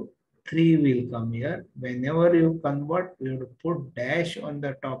 So 3 will come here. Whenever you convert, you have to put dash on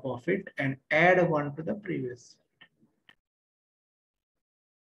the top of it and add 1 to the previous.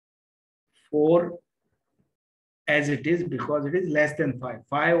 4 as it is because it is less than 5.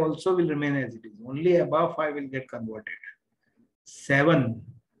 5 also will remain as it is. Only above 5 will get converted. 7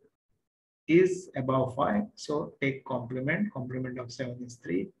 is above 5. So take complement. Complement of 7 is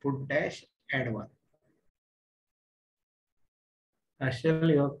 3. Put dash, add 1. Ashal,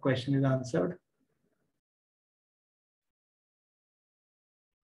 your question is answered.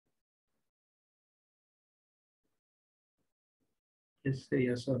 Just say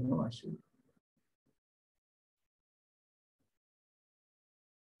yes or no, Ashal.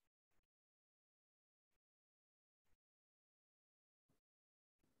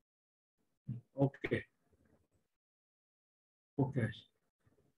 Okay. Okay.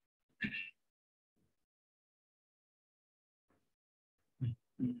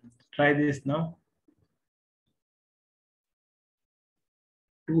 Try this now.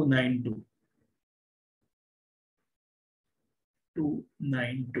 292.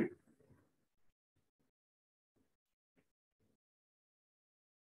 292.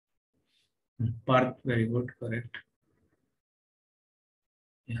 Parth, very good, correct.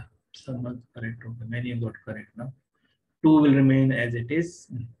 Yeah, someone correct. Okay, many got correct now. 2 will remain as it is.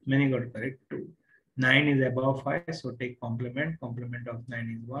 Many got correct. 2. 9 is above 5, so take complement. Complement of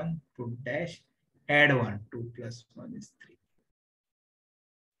 9 is 1. Put dash, add 1. 2 plus 1 is 3.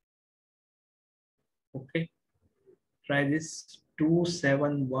 Okay. Try this.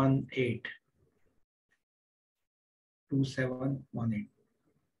 2718. 2718.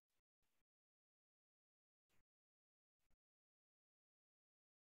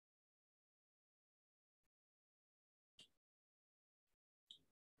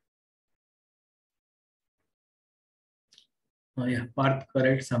 Oh yeah, Parth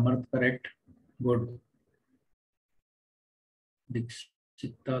correct, Samarth correct. Good.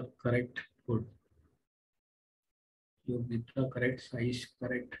 Dikshita, correct. Good. Yogita, correct. Saish,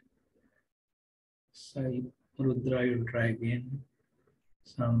 correct. Sai Rudra, you try again.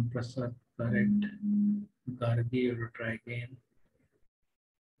 Sam Prasad, correct. Gargi, you try again.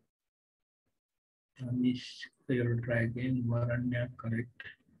 Anish, you try again. Varanya, correct.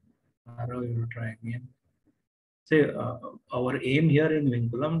 Arav, you try again. Say, our aim here in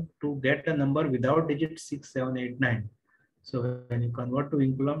Vinculum to get a number without digits 6, 7, 8, 9. So when you convert to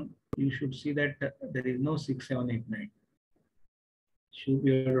Vinculum, you should see that there is no 6, 7, 8, 9. Should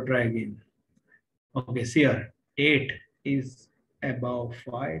be able to try again. Okay, see here, 8 is above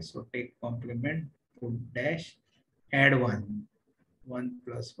 5, so take complement, put dash, add 1. 1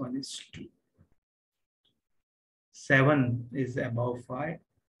 plus 1 is 2. 7 is above 5,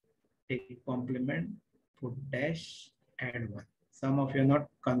 take complement, put dash, add 1. Some of you are not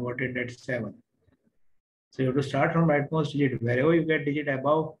converted at 7. So you have to start from rightmost digit. Wherever you get digit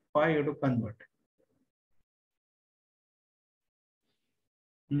above 5, you have to convert.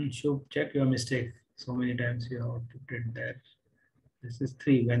 So check your mistake. So many times you have put it there. This is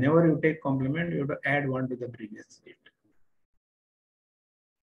 3. Whenever you take complement, you have to add 1 to the previous digit.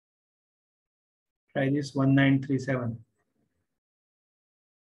 Try this 1937.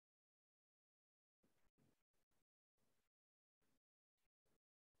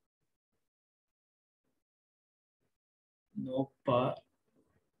 No pa.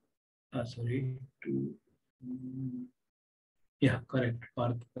 Sorry. Two. Yeah, correct.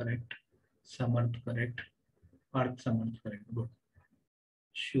 Parth, correct. Samarth, correct. Parth, Samarth, correct. Good.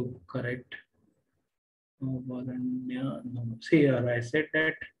 Shubh, correct. Varanya, no. See here, I said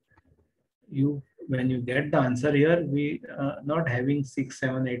that you when you get the answer here, we not having 6,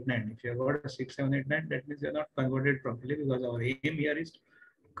 7, 8, 9. If you have got a 6, 7, 8, 9, that means you are not converted properly, because our aim here is to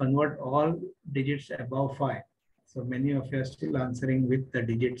convert all digits above 5. So many of you are still answering with the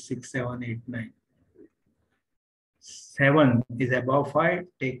digit 6, 7, 8, 9. 7 is above 5,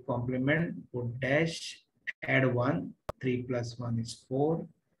 take complement, put dash, add 1. 3 plus 1 is 4.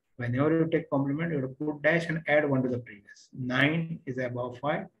 Whenever you take complement, you have to put dash and add 1 to the previous. 9 is above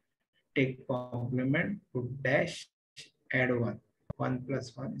 5, take complement, put dash, add 1. 1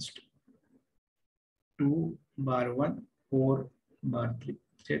 plus 1 is 2. 2 bar 1, 4 bar 3.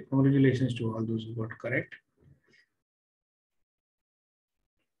 Okay, congratulations to all those who got correct.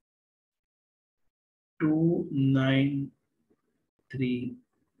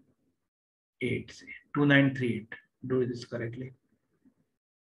 2938. 2938. Do this correctly.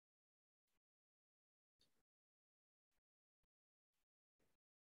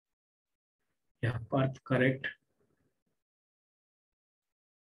 Yeah, Parth, correct.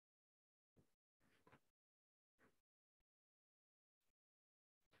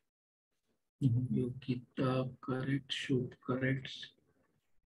 Yogita, correct. Shubh, correct.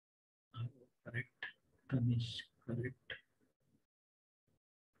 Correct. Tanish, correct.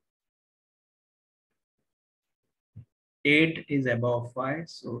 8 is above 5,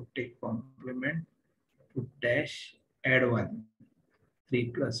 so take complement, put dash, add 1.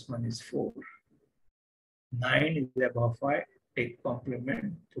 3 plus 1 is 4. 9 is above 5, take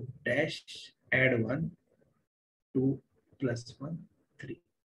complement, put dash, add 1. 2 plus 1, 3.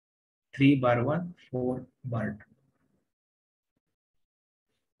 3 bar 1, 4 bar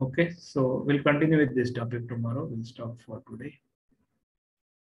 2. Okay, so we'll continue with this topic tomorrow. We'll stop for today.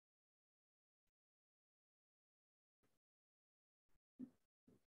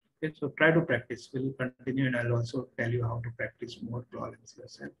 Okay, so try to practice. We'll continue, and I'll also tell you how to practice more problems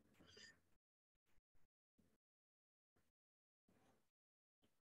yourself.